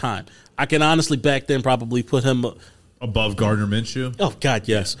at that time. I can honestly back then probably put him above Gardner Minshew. Oh, God,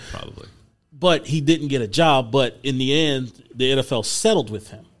 yes. Yeah, probably. But he didn't get a job, but in the end, the NFL settled with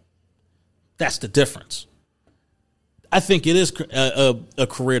him. That's the difference. I think it is a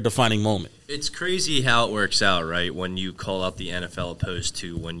career-defining moment. It's crazy how it works out, right, when you call out the NFL opposed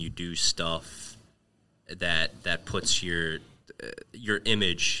to when you do stuff that puts your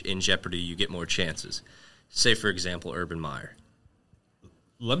image in jeopardy, you get more chances. Say, for example, Urban Meyer.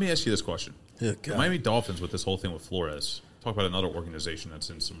 Let me ask you this question. The Miami Dolphins, with this whole thing with Flores, talk about another organization that's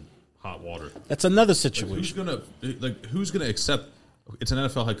in some hot water. That's another situation. Who's gonna accept? It's an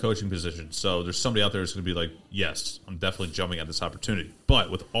NFL head coaching position, so there's somebody out there who's going to be like, yes, I'm definitely jumping at this opportunity. But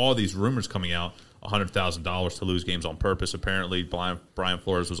with all these rumors coming out, $100,000 to lose games on purpose, apparently Brian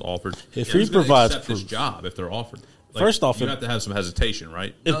Flores was offered. If he provides accept this job, if they're offered, first off, you have to have some hesitation,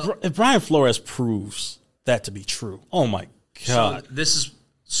 right? If Brian Flores proves that to be true, oh my God!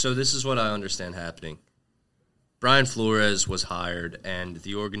 So this is what I understand happening. Brian Flores was hired, and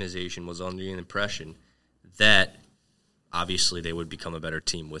the organization was under the impression that obviously they would become a better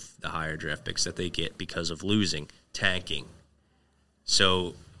team with the higher draft picks that they get because of tanking.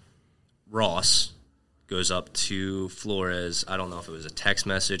 So Ross goes up to Flores. I don't know if it was a text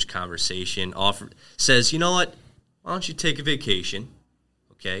message, conversation, says, you know what? Why don't you take a vacation?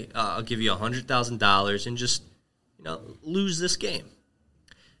 Okay, I'll give you $100,000 and just lose this game.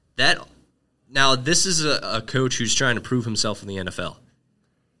 Now, this is a coach who's trying to prove himself in the NFL.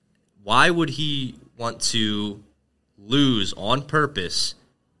 Why would he want to lose on purpose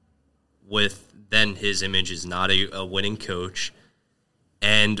with then his image is not a winning coach?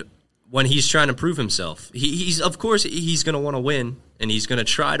 And when he's trying to prove himself, he's of course he's going to want to win and he's going to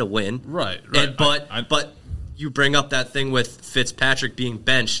try to win. Right. But you bring up that thing with Fitzpatrick being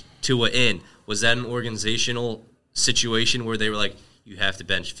benched, Tua in. Was that an organizational situation where they were like, you have to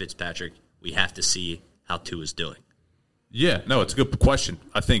bench Fitzpatrick. We have to see how Tua's doing. Yeah, no, it's a good question.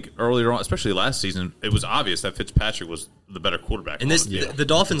 I think earlier on, especially last season, it was obvious that Fitzpatrick was the better quarterback. And the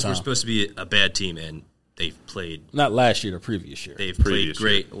Dolphins were supposed to be a bad team, and they've played not last year, the previous year. They've played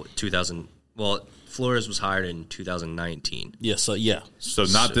great. 2000. Well, Flores was hired in 2019. Yes, yeah. So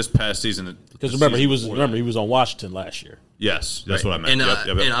not this past season. Because remember, he was on Washington last year. Yes, that's what I meant.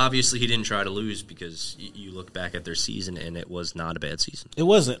 And obviously he didn't try to lose because you look back at their season and it was not a bad season. It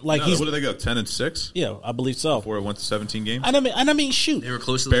wasn't like what did they go 10-6? Yeah, I believe so. Before it went to 17 games. And I mean, shoot, they were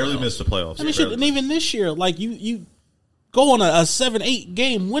close to the barely playoffs. missed the playoffs. I mean, shoot, and even this year, like you go on a 7-8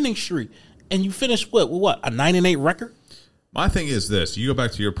 game winning streak and you finish what a 9-8 record. My thing is this: you go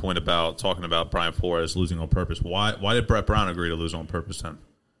back to your point about talking about Brian Flores losing on purpose. Why did Brett Brown agree to lose on purpose then?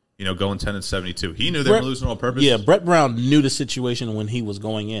 Going 10-72. He knew they were losing on purpose. Yeah, Brett Brown knew the situation when he was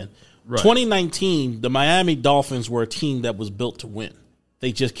going in. Right. 2019, the Miami Dolphins were a team that was built to win.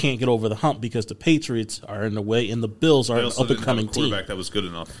 They just can't get over the hump because the Patriots are in the way and the Bills are an up-and-coming team. Quarterback that was good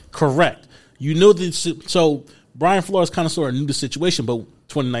enough. Correct. You know so Brian Flores kind of sort of knew the situation, but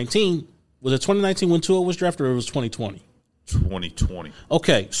 2019, was it 2019 when Tua was drafted or it was 2020? 2020.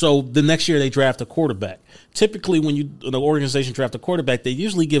 Okay, so the next year they draft a quarterback. Typically, when an organization draft a quarterback, they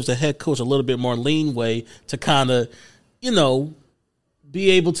usually gives the head coach a little bit more leeway to kind of, be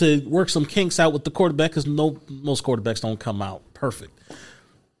able to work some kinks out with the quarterback because most quarterbacks don't come out perfect.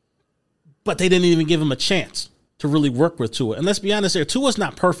 But they didn't even give him a chance to really work with Tua. And let's be honest here, Tua's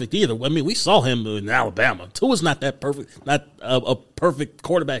not perfect either. I mean, we saw him in Alabama. Tua's not that perfect, not a perfect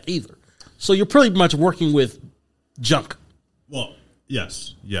quarterback either. So you're pretty much working with junk. Well,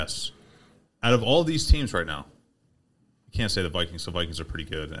 yes. Out of all these teams right now, you can't say the Vikings. The Vikings are pretty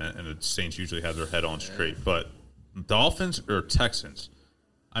good, and the Saints usually have their head on straight. But Dolphins or Texans,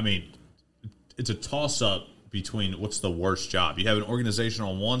 I mean, it's a toss-up between what's the worst job. You have an organization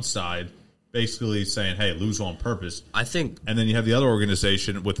on one side basically saying, hey, lose on purpose. I think. And then you have the other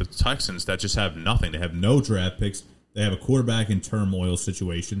organization with the Texans that just have nothing. They have no draft picks. They have a quarterback in turmoil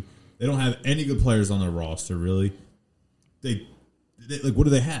situation. They don't have any good players on their roster, really. They like, what do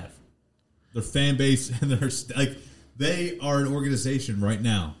they have? Their fan base and they are an organization right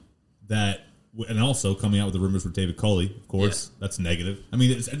now that, and also coming out with the rumors with David Culley, of course, that's negative. I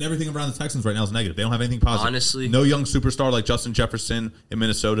mean, and everything around the Texans right now is negative. They don't have anything positive. Honestly, no young superstar like Justin Jefferson in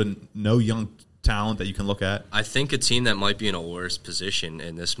Minnesota. No young talent that you can look at. I think a team that might be in a worse position,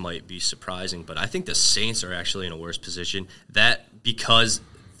 and this might be surprising, but I think the Saints are actually in a worse position. That because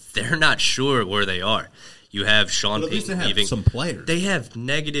they're not sure where they are. You have Sean Payton leaving. Some players. They have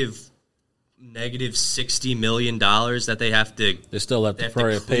negative $60 million that they have to. They still have to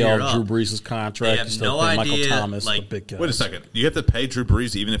pay off Drew Brees' contract. They have no idea. Michael Thomas, the big guys. Wait a second. You have to pay Drew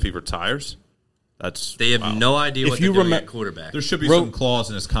Brees even if he retires? They have no idea what they're doing at quarterback. There should be some clause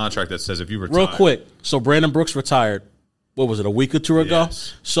in his contract that says if you retire. Real quick. So Brandon Brooks retired. What was it, a week or two ago?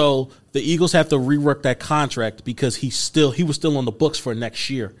 Yes. So the Eagles have to rework that contract because he was still on the books for next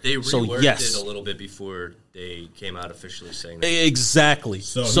year. They reworked it a little bit before they came out officially saying that. Exactly.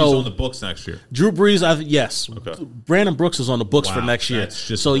 So he's on the books next year. Drew Brees, yes. Okay. Brandon Brooks is on the books for next year.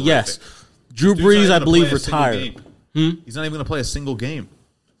 So horrific. Yes, Drew Brees, I believe, retired. He's not even going to play a single game.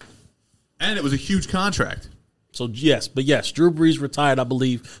 And it was a huge contract. So yes, Drew Brees retired, I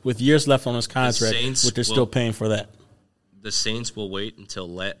believe, with years left on his contract, which they're still paying for that. The Saints will wait until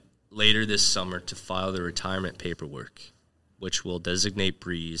later this summer to file their retirement paperwork, which will designate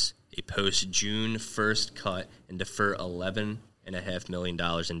Brees a post-June 1st cut and defer $11.5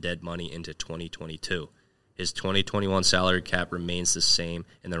 million in dead money into 2022. His 2021 salary cap remains the same,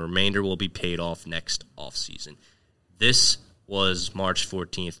 and the remainder will be paid off next offseason. This was March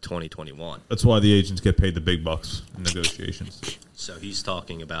 14th, 2021. That's why the agents get paid the big bucks in negotiations. So he's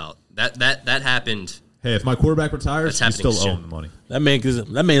talking about that happened. Hey, if my quarterback retires, you still owe him the money. That man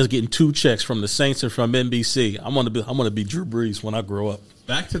is getting 2 checks from the Saints and from NBC. I'm gonna be Drew Brees when I grow up.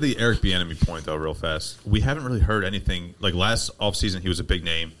 Back to the Eric Bieniemy point, though, real fast. We haven't really heard anything. Like last offseason, he was a big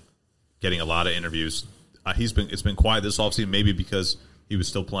name, getting a lot of interviews. It's been quiet this offseason, maybe because he was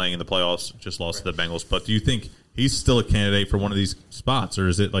still playing in the playoffs, just lost to the Bengals. But do you think he's still a candidate for one of these spots, or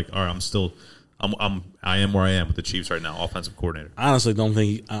is it like, all right, I am where I am with the Chiefs right now, offensive coordinator? I honestly don't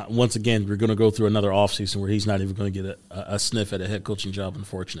think, once again, we're going to go through another offseason where he's not even going to get a sniff at a head coaching job,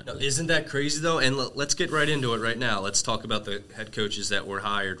 unfortunately. Isn't that crazy, though? And let's get right into it right now. Let's talk about the head coaches that were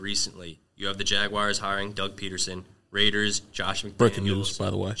hired recently. You have the Jaguars hiring Doug Peterson, Raiders, Josh McDaniels. Breaking news, by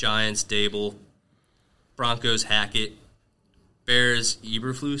the way. Giants, Dable, Broncos, Hackett, Bears,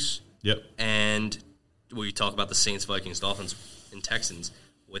 Eberflus. Yep. And we talk about the Saints, Vikings, Dolphins, and Texans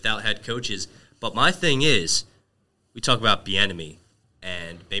without head coaches. But my thing is, we talk about Bieniemy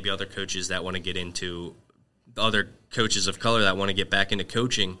and maybe other coaches that want to get into, other coaches of color that want to get back into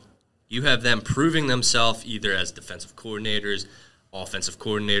coaching. You have them proving themselves either as defensive coordinators, offensive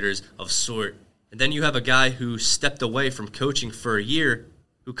coordinators of sort. And then you have a guy who stepped away from coaching for a year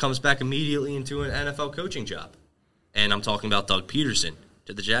who comes back immediately into an NFL coaching job. And I'm talking about Doug Peterson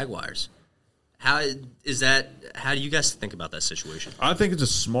to the Jaguars. How is that? How do you guys think about that situation? I think it's a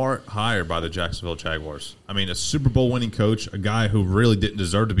smart hire by the Jacksonville Jaguars. I mean, a Super Bowl winning coach, a guy who really didn't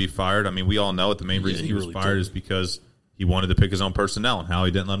deserve to be fired. I mean, we all know it. The main reason he was really fired is because he wanted to pick his own personnel, and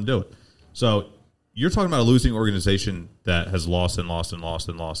Howie didn't let him do it. So you're talking about a losing organization that has lost and lost and lost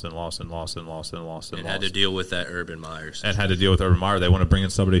and lost and lost and lost and lost and lost and And had to deal with that Urban Myers. And had to deal with Urban Meyer. They want to bring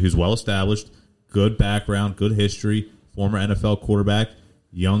in somebody who's well established, good background, good history, former NFL quarterback,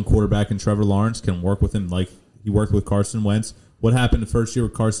 young quarterback in Trevor Lawrence, can work with him like he worked with Carson Wentz. What happened the first year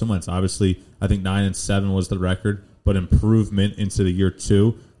with Carson Wentz? Obviously, I think 9-7 was the record, but improvement into the year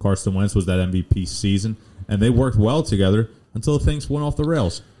 2. Carson Wentz was that MVP season, and they worked well together until things went off the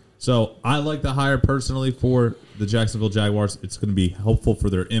rails. So I like the hire personally for the Jacksonville Jaguars. It's going to be helpful for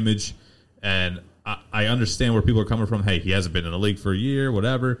their image, and I understand where people are coming from. Hey, he hasn't been in the league for a year,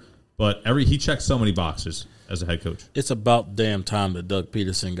 whatever, but he checks so many boxes as a head coach. It's about damn time that Doug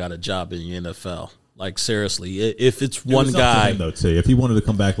Peterson got a job in the NFL. Like, seriously, if it's one was guy. Up to him, though, too. If he wanted to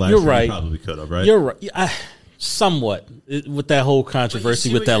come back last You're year, right. he probably could have, right? You're right. Somewhat. With that whole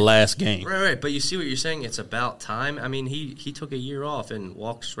controversy with that last game. Right. But you see what you're saying? It's about time. I mean, he took a year off and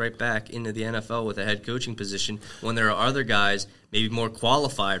walks right back into the NFL with a head coaching position when there are other guys maybe more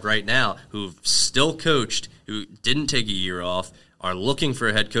qualified right now who've still coached, who didn't take a year off, are looking for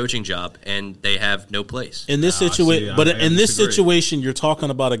a head coaching job, and they have no place. In this situation, but in this situation, you're talking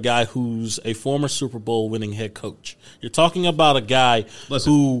about a guy who's a former Super Bowl winning head coach. You're talking about a guy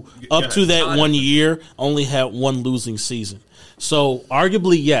who, up to that 1 year, only had one losing season. So,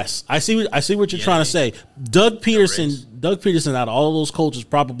 arguably, yes, I see what you're trying to say. Doug Peterson, out of all those coaches,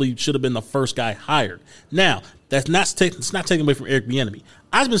 probably should have been the first guy hired. Now, it's not taken away from Eric Bieniemy.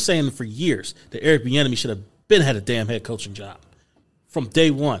 I've been saying for years that Eric Bieniemy should have had a damn head coaching job from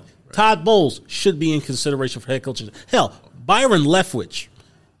day one. Right. Todd Bowles should be in consideration for head coaching. Hell, Byron Leftwich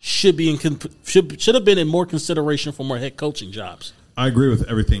should have been in more consideration for more head coaching jobs. I agree with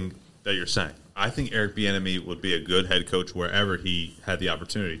everything that you're saying. I think Eric Bieniemy would be a good head coach wherever he had the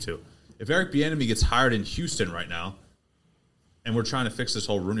opportunity to. If Eric Bieniemy gets hired in Houston right now, and we're trying to fix this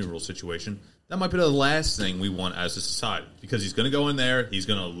whole Rooney Rule situation, that might be the last thing we want as a society, because he's going to go in there, he's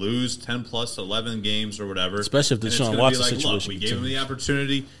going to lose 10 plus 11 games or whatever. Especially if the Deshaun Watson situation. Look, we gave him the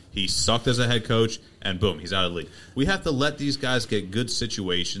opportunity, he sucked as a head coach, and boom, he's out of the league. We have to let these guys get good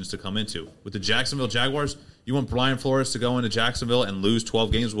situations to come into. With the Jacksonville Jaguars, you want Brian Flores to go into Jacksonville and lose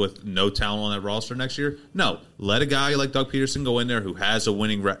 12 games with no talent on that roster next year? No. Let a guy like Doug Peterson go in there who has a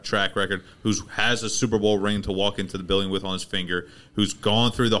winning track record, who has a Super Bowl ring to walk into the building with on his finger, who's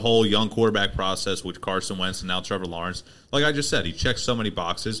gone through the whole young quarterback process with Carson Wentz and now Trevor Lawrence. Like I just said, he checks so many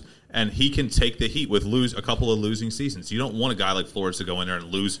boxes, and he can take the heat with a couple of losing seasons. You don't want a guy like Flores to go in there and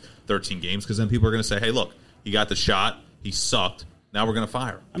lose 13 games, because then people are going to say, hey, look, he got the shot, he sucked, now we're going to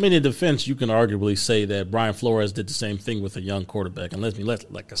fire him. I mean, in defense, you can arguably say that Brian Flores did the same thing with a young quarterback. And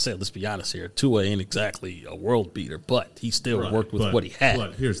like I said, let's be honest here. Tua ain't exactly a world beater, but he still worked with what he had.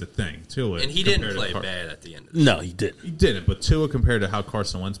 But here's the thing, Tua. And he didn't play bad at the end of the No, he didn't. He didn't, but Tua compared to how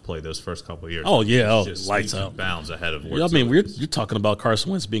Carson Wentz played those first couple of years. Oh, yeah. Just lights out. Bounds ahead of I mean, you're talking about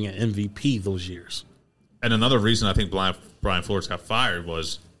Carson Wentz being an MVP those years. And another reason I think Brian Flores got fired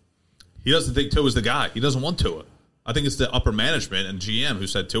was he doesn't think Tua's the guy. He doesn't want Tua. I think it's the upper management and GM who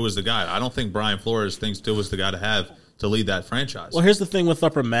said Tua's the guy. I don't think Brian Flores thinks Tua's the guy to have to lead that franchise. Well, here's the thing with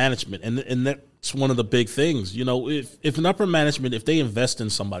upper management, and that's one of the big things. You know, if an upper management, if they invest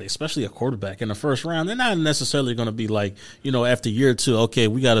in somebody, especially a quarterback in the first round, they're not necessarily going to be like, you know, after year two, okay,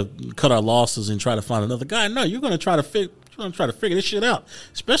 we got to cut our losses and try to find another guy. No, you're going to try to figure this shit out,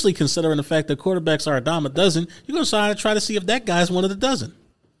 especially considering the fact that quarterbacks are a dime a dozen. You're going to try to see if that guy's one of the dozen.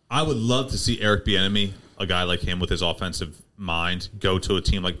 I would love to see Eric Bieniemy, a guy like him with his offensive mind, go to a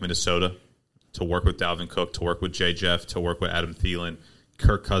team like Minnesota to work with Dalvin Cook, to work with Jay Jeff, to work with Adam Thielen,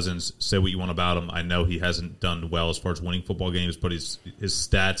 Kirk Cousins. Say what you want about him. I know he hasn't done well as far as winning football games, but his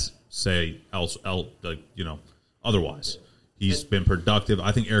stats say otherwise. He's been productive.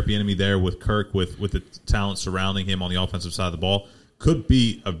 I think Eric Bieniemy there with Kirk, with the talent surrounding him on the offensive side of the ball, could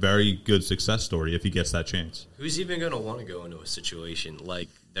be a very good success story if he gets that chance. Who's even going to want to go into a situation like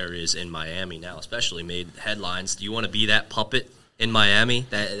there is in Miami now, especially made headlines? Do you want to be that puppet in Miami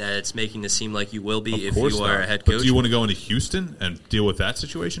that it's making it seem like you will be if you are a head coach? But do you want to go into Houston and deal with that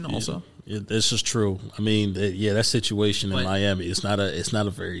situation also? Yeah, this is true. I mean, that situation in Miami is not a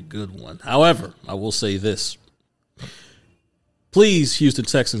very good one. However, I will say this. Please, Houston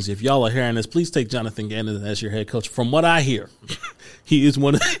Texans, if y'all are hearing this, please take Jonathan Gannon as your head coach. From what I hear, he is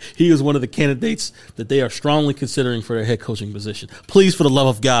one of the candidates that they are strongly considering for their head coaching position. Please, for the love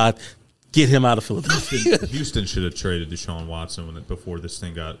of God, get him out of Philadelphia. Houston should have traded Deshaun Watson before this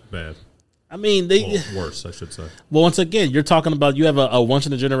thing got bad. I mean, worse, I should say. Well, once again, you're talking about you have a once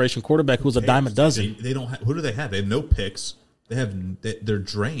in a generation quarterback who's a dime a dozen. They don't. Who do they have? They have no picks. They're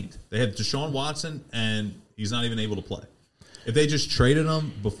drained. They have Deshaun Watson, and he's not even able to play. If they just traded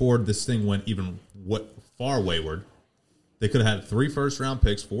him before this thing went even far wayward, they could have had 3 first-round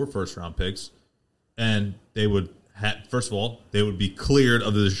picks, 4 first-round picks, and they would have, first of all, they would be cleared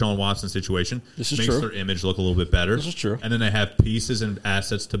of the Deshaun Watson situation. This is Makes true. their image look a little bit better. This is true. And then they have pieces and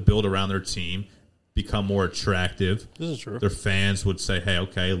assets to build around their team, become more attractive. This is true. Their fans would say, hey,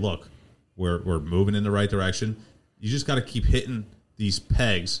 okay, look, we're moving in the right direction. You just got to keep hitting these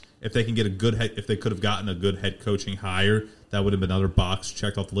pegs. If they can get if they could have gotten a good head coaching hire, that would have been another box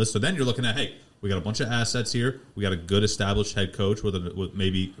checked off the list. So then you're looking at, hey, we got a bunch of assets here. We got a good established head coach with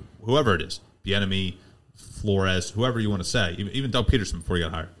maybe whoever it is, Bieniemy, Flores, whoever you want to say, even Doug Peterson before he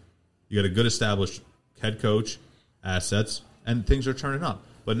got hired. You got a good established head coach, assets, and things are turning up.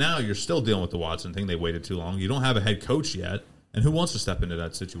 But now you're still dealing with the Watson thing. They waited too long. You don't have a head coach yet. And who wants to step into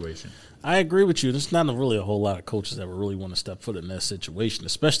that situation? I agree with you. There's not really a whole lot of coaches that would really want to step foot in that situation,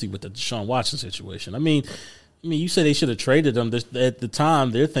 especially with the Deshaun Watson situation. I mean, you said they should have traded him. At the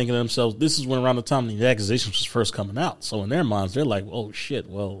time, they're thinking to themselves, this is when around the time the accusations was first coming out. So in their minds, they're like, oh, shit,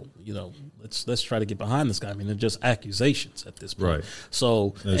 well, let's try to get behind this guy. I mean, they're just accusations at this point. Right.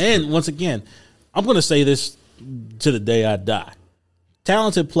 So, once again, I'm going to say this to the day I die.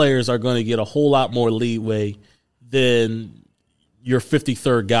 Talented players are going to get a whole lot more leeway than your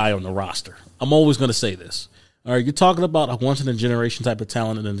 53rd guy on the roster. I'm always going to say this. All right, you're talking about a once-in-a-generation type of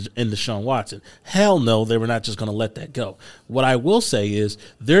talent in Deshaun Watson. Hell no, they were not just going to let that go. What I will say is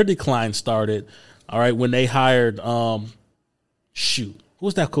their decline started, all right, when they hired, who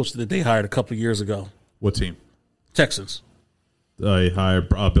was that coach that they hired a couple of years ago? What team? Texans. They hired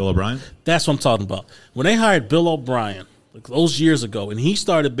Bill O'Brien? That's what I'm talking about. When they hired Bill O'Brien, like those years ago, and he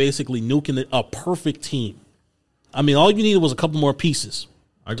started basically nuking a perfect team. I mean, all you needed was a couple more pieces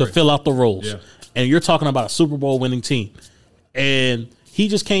to fill out the roles. Yeah. And you're talking about a Super Bowl winning team. And he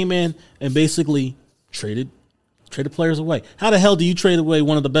just came in and basically traded players away. How the hell do you trade away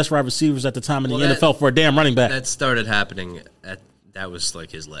one of the best wide receivers at the time in the NFL for a damn running back? That started happening that was like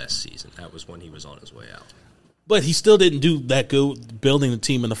his last season. That was when he was on his way out. But he still didn't do that good building the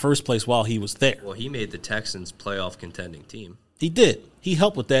team in the first place while he was there. Well, he made the Texans playoff contending team. He did. He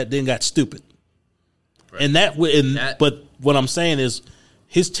helped with that, then got stupid. Right. But what I'm saying is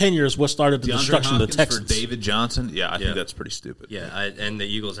his tenure is what started the destruction of the Texans. For David Johnson, I think that's pretty stupid. Yeah, and the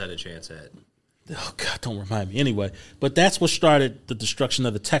Eagles had a chance at. Oh, God, don't remind me. Anyway, but that's what started the destruction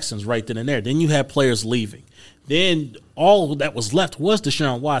of the Texans right then and there. Then you had players leaving. Then all that was left was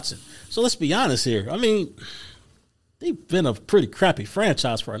Deshaun Watson. So let's be honest here. I mean, they've been a pretty crappy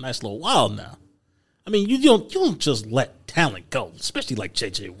franchise for a nice little while now. I mean, you don't just let talent go, especially like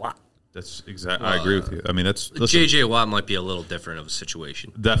J.J. Watt. That's exactly. I agree with you. I mean, J.J. Watt might be a little different of a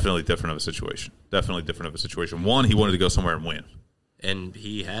situation. Definitely different of a situation. One, he wanted to go somewhere and win, and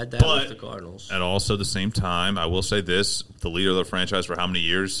he had that with the Cardinals. And also, at the same time, I will say this: the leader of the franchise for how many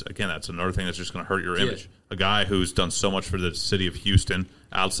years? Again, that's another thing that's just going to hurt your image. A guy who's done so much for the city of Houston,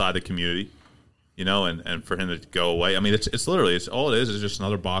 outside the community, and for him to go away. I mean, it's literally all it is just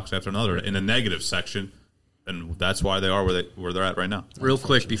another box after another in a negative section. And that's why they are where they're at right now. Real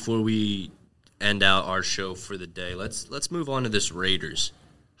quick before we end out our show for the day, let's move on to this Raiders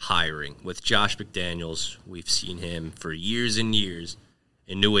hiring with Josh McDaniels. We've seen him for years and years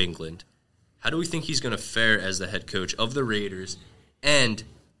in New England. How do we think he's going to fare as the head coach of the Raiders? And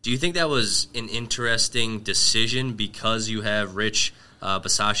do you think that was an interesting decision because you have Rich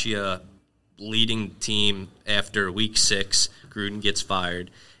Bisaccia leading the team after Week 6? Gruden gets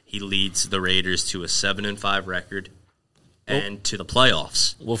fired. He leads the Raiders to a 7-5 record and to the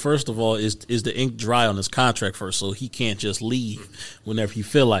playoffs. Well, first of all, is the ink dry on his contract first, so he can't just leave whenever he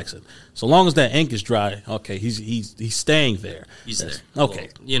feels like it. So long as that ink is dry, okay, he's staying there. He's there. Okay.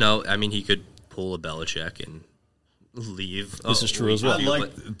 Well, I mean, he could pull a Belichick and leave. This is true as well. I like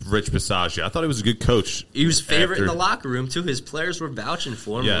Rich Bisaccia. I thought he was a good coach. He was favorite in the locker room, too. His players were vouching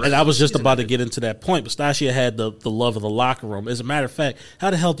for him. Yeah. And I was just about to get into that point. Bisaccia had the love of the locker room. As a matter of fact,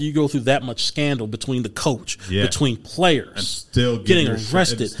 how the hell do you go through that much scandal between the coach, between players, and still getting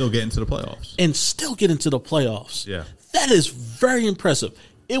arrested, and still get into the playoffs? Yeah. That is very impressive.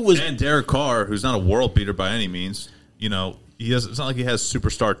 And Derek Carr, who's not a world beater by any means, it's not like he has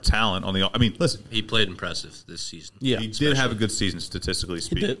superstar talent on the. I mean, listen, he played impressive this season. Yeah, he did have a good season statistically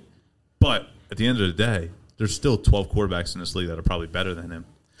speaking. He did. But at the end of the day, there's still 12 quarterbacks in this league that are probably better than him.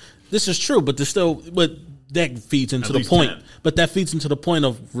 This is true, but that feeds into the point. 10. But that feeds into the point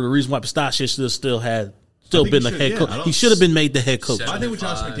of the reason why Bisaccia still had still been the head coach. He should have been made the head coach. I think with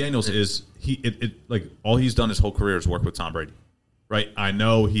Josh McDaniels is like all he's done his whole career is work with Tom Brady, right? I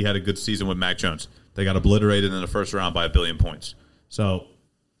know he had a good season with Mac Jones. They got obliterated in the first round by 1 billion points. So,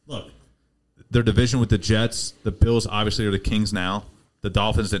 look, their division with the Jets, the Bills obviously are the Kings now. The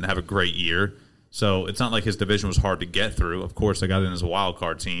Dolphins didn't have a great year, so it's not like his division was hard to get through. Of course, they got in as a wild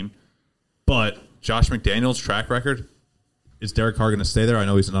card team, but Josh McDaniels' track record. Is Derek Carr going to stay there? I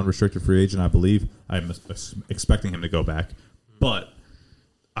know he's an unrestricted free agent, I believe. I'm expecting him to go back. But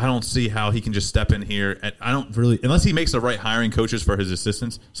I don't see how he can just step in here. And I don't really, unless he makes the right hiring coaches for his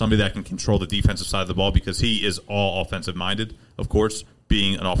assistants, somebody that can control the defensive side of the ball because he is all offensive-minded, of course,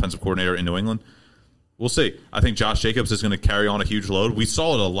 being an offensive coordinator in New England. We'll see. I think Josh Jacobs is going to carry on a huge load. We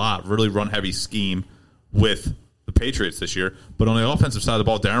saw it a lot, really run-heavy scheme with the Patriots this year. But on the offensive side of the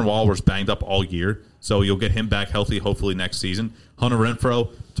ball, Darren Waller was banged up all year. So you'll get him back healthy, hopefully, next season. Hunter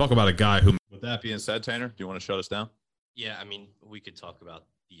Renfrow, talk about a guy who... With that being said, Tanner, do you want to shut us down? Yeah, I mean, we could talk about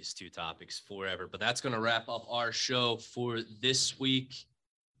these two topics forever, but that's going to wrap up our show for this week.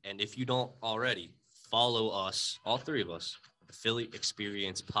 And if you don't already, follow us, all three of us, the Philly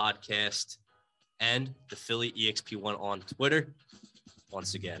Experience Podcast and the Philly EXP1 on Twitter.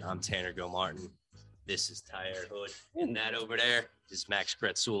 Once again, I'm Tanner Go-Martin. This is Tyre Hood. And that over there is Max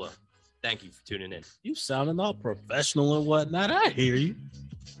Kretzula. Thank you for tuning in. You sounding all professional and whatnot. I hear you.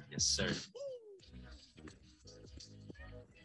 Yes, sir.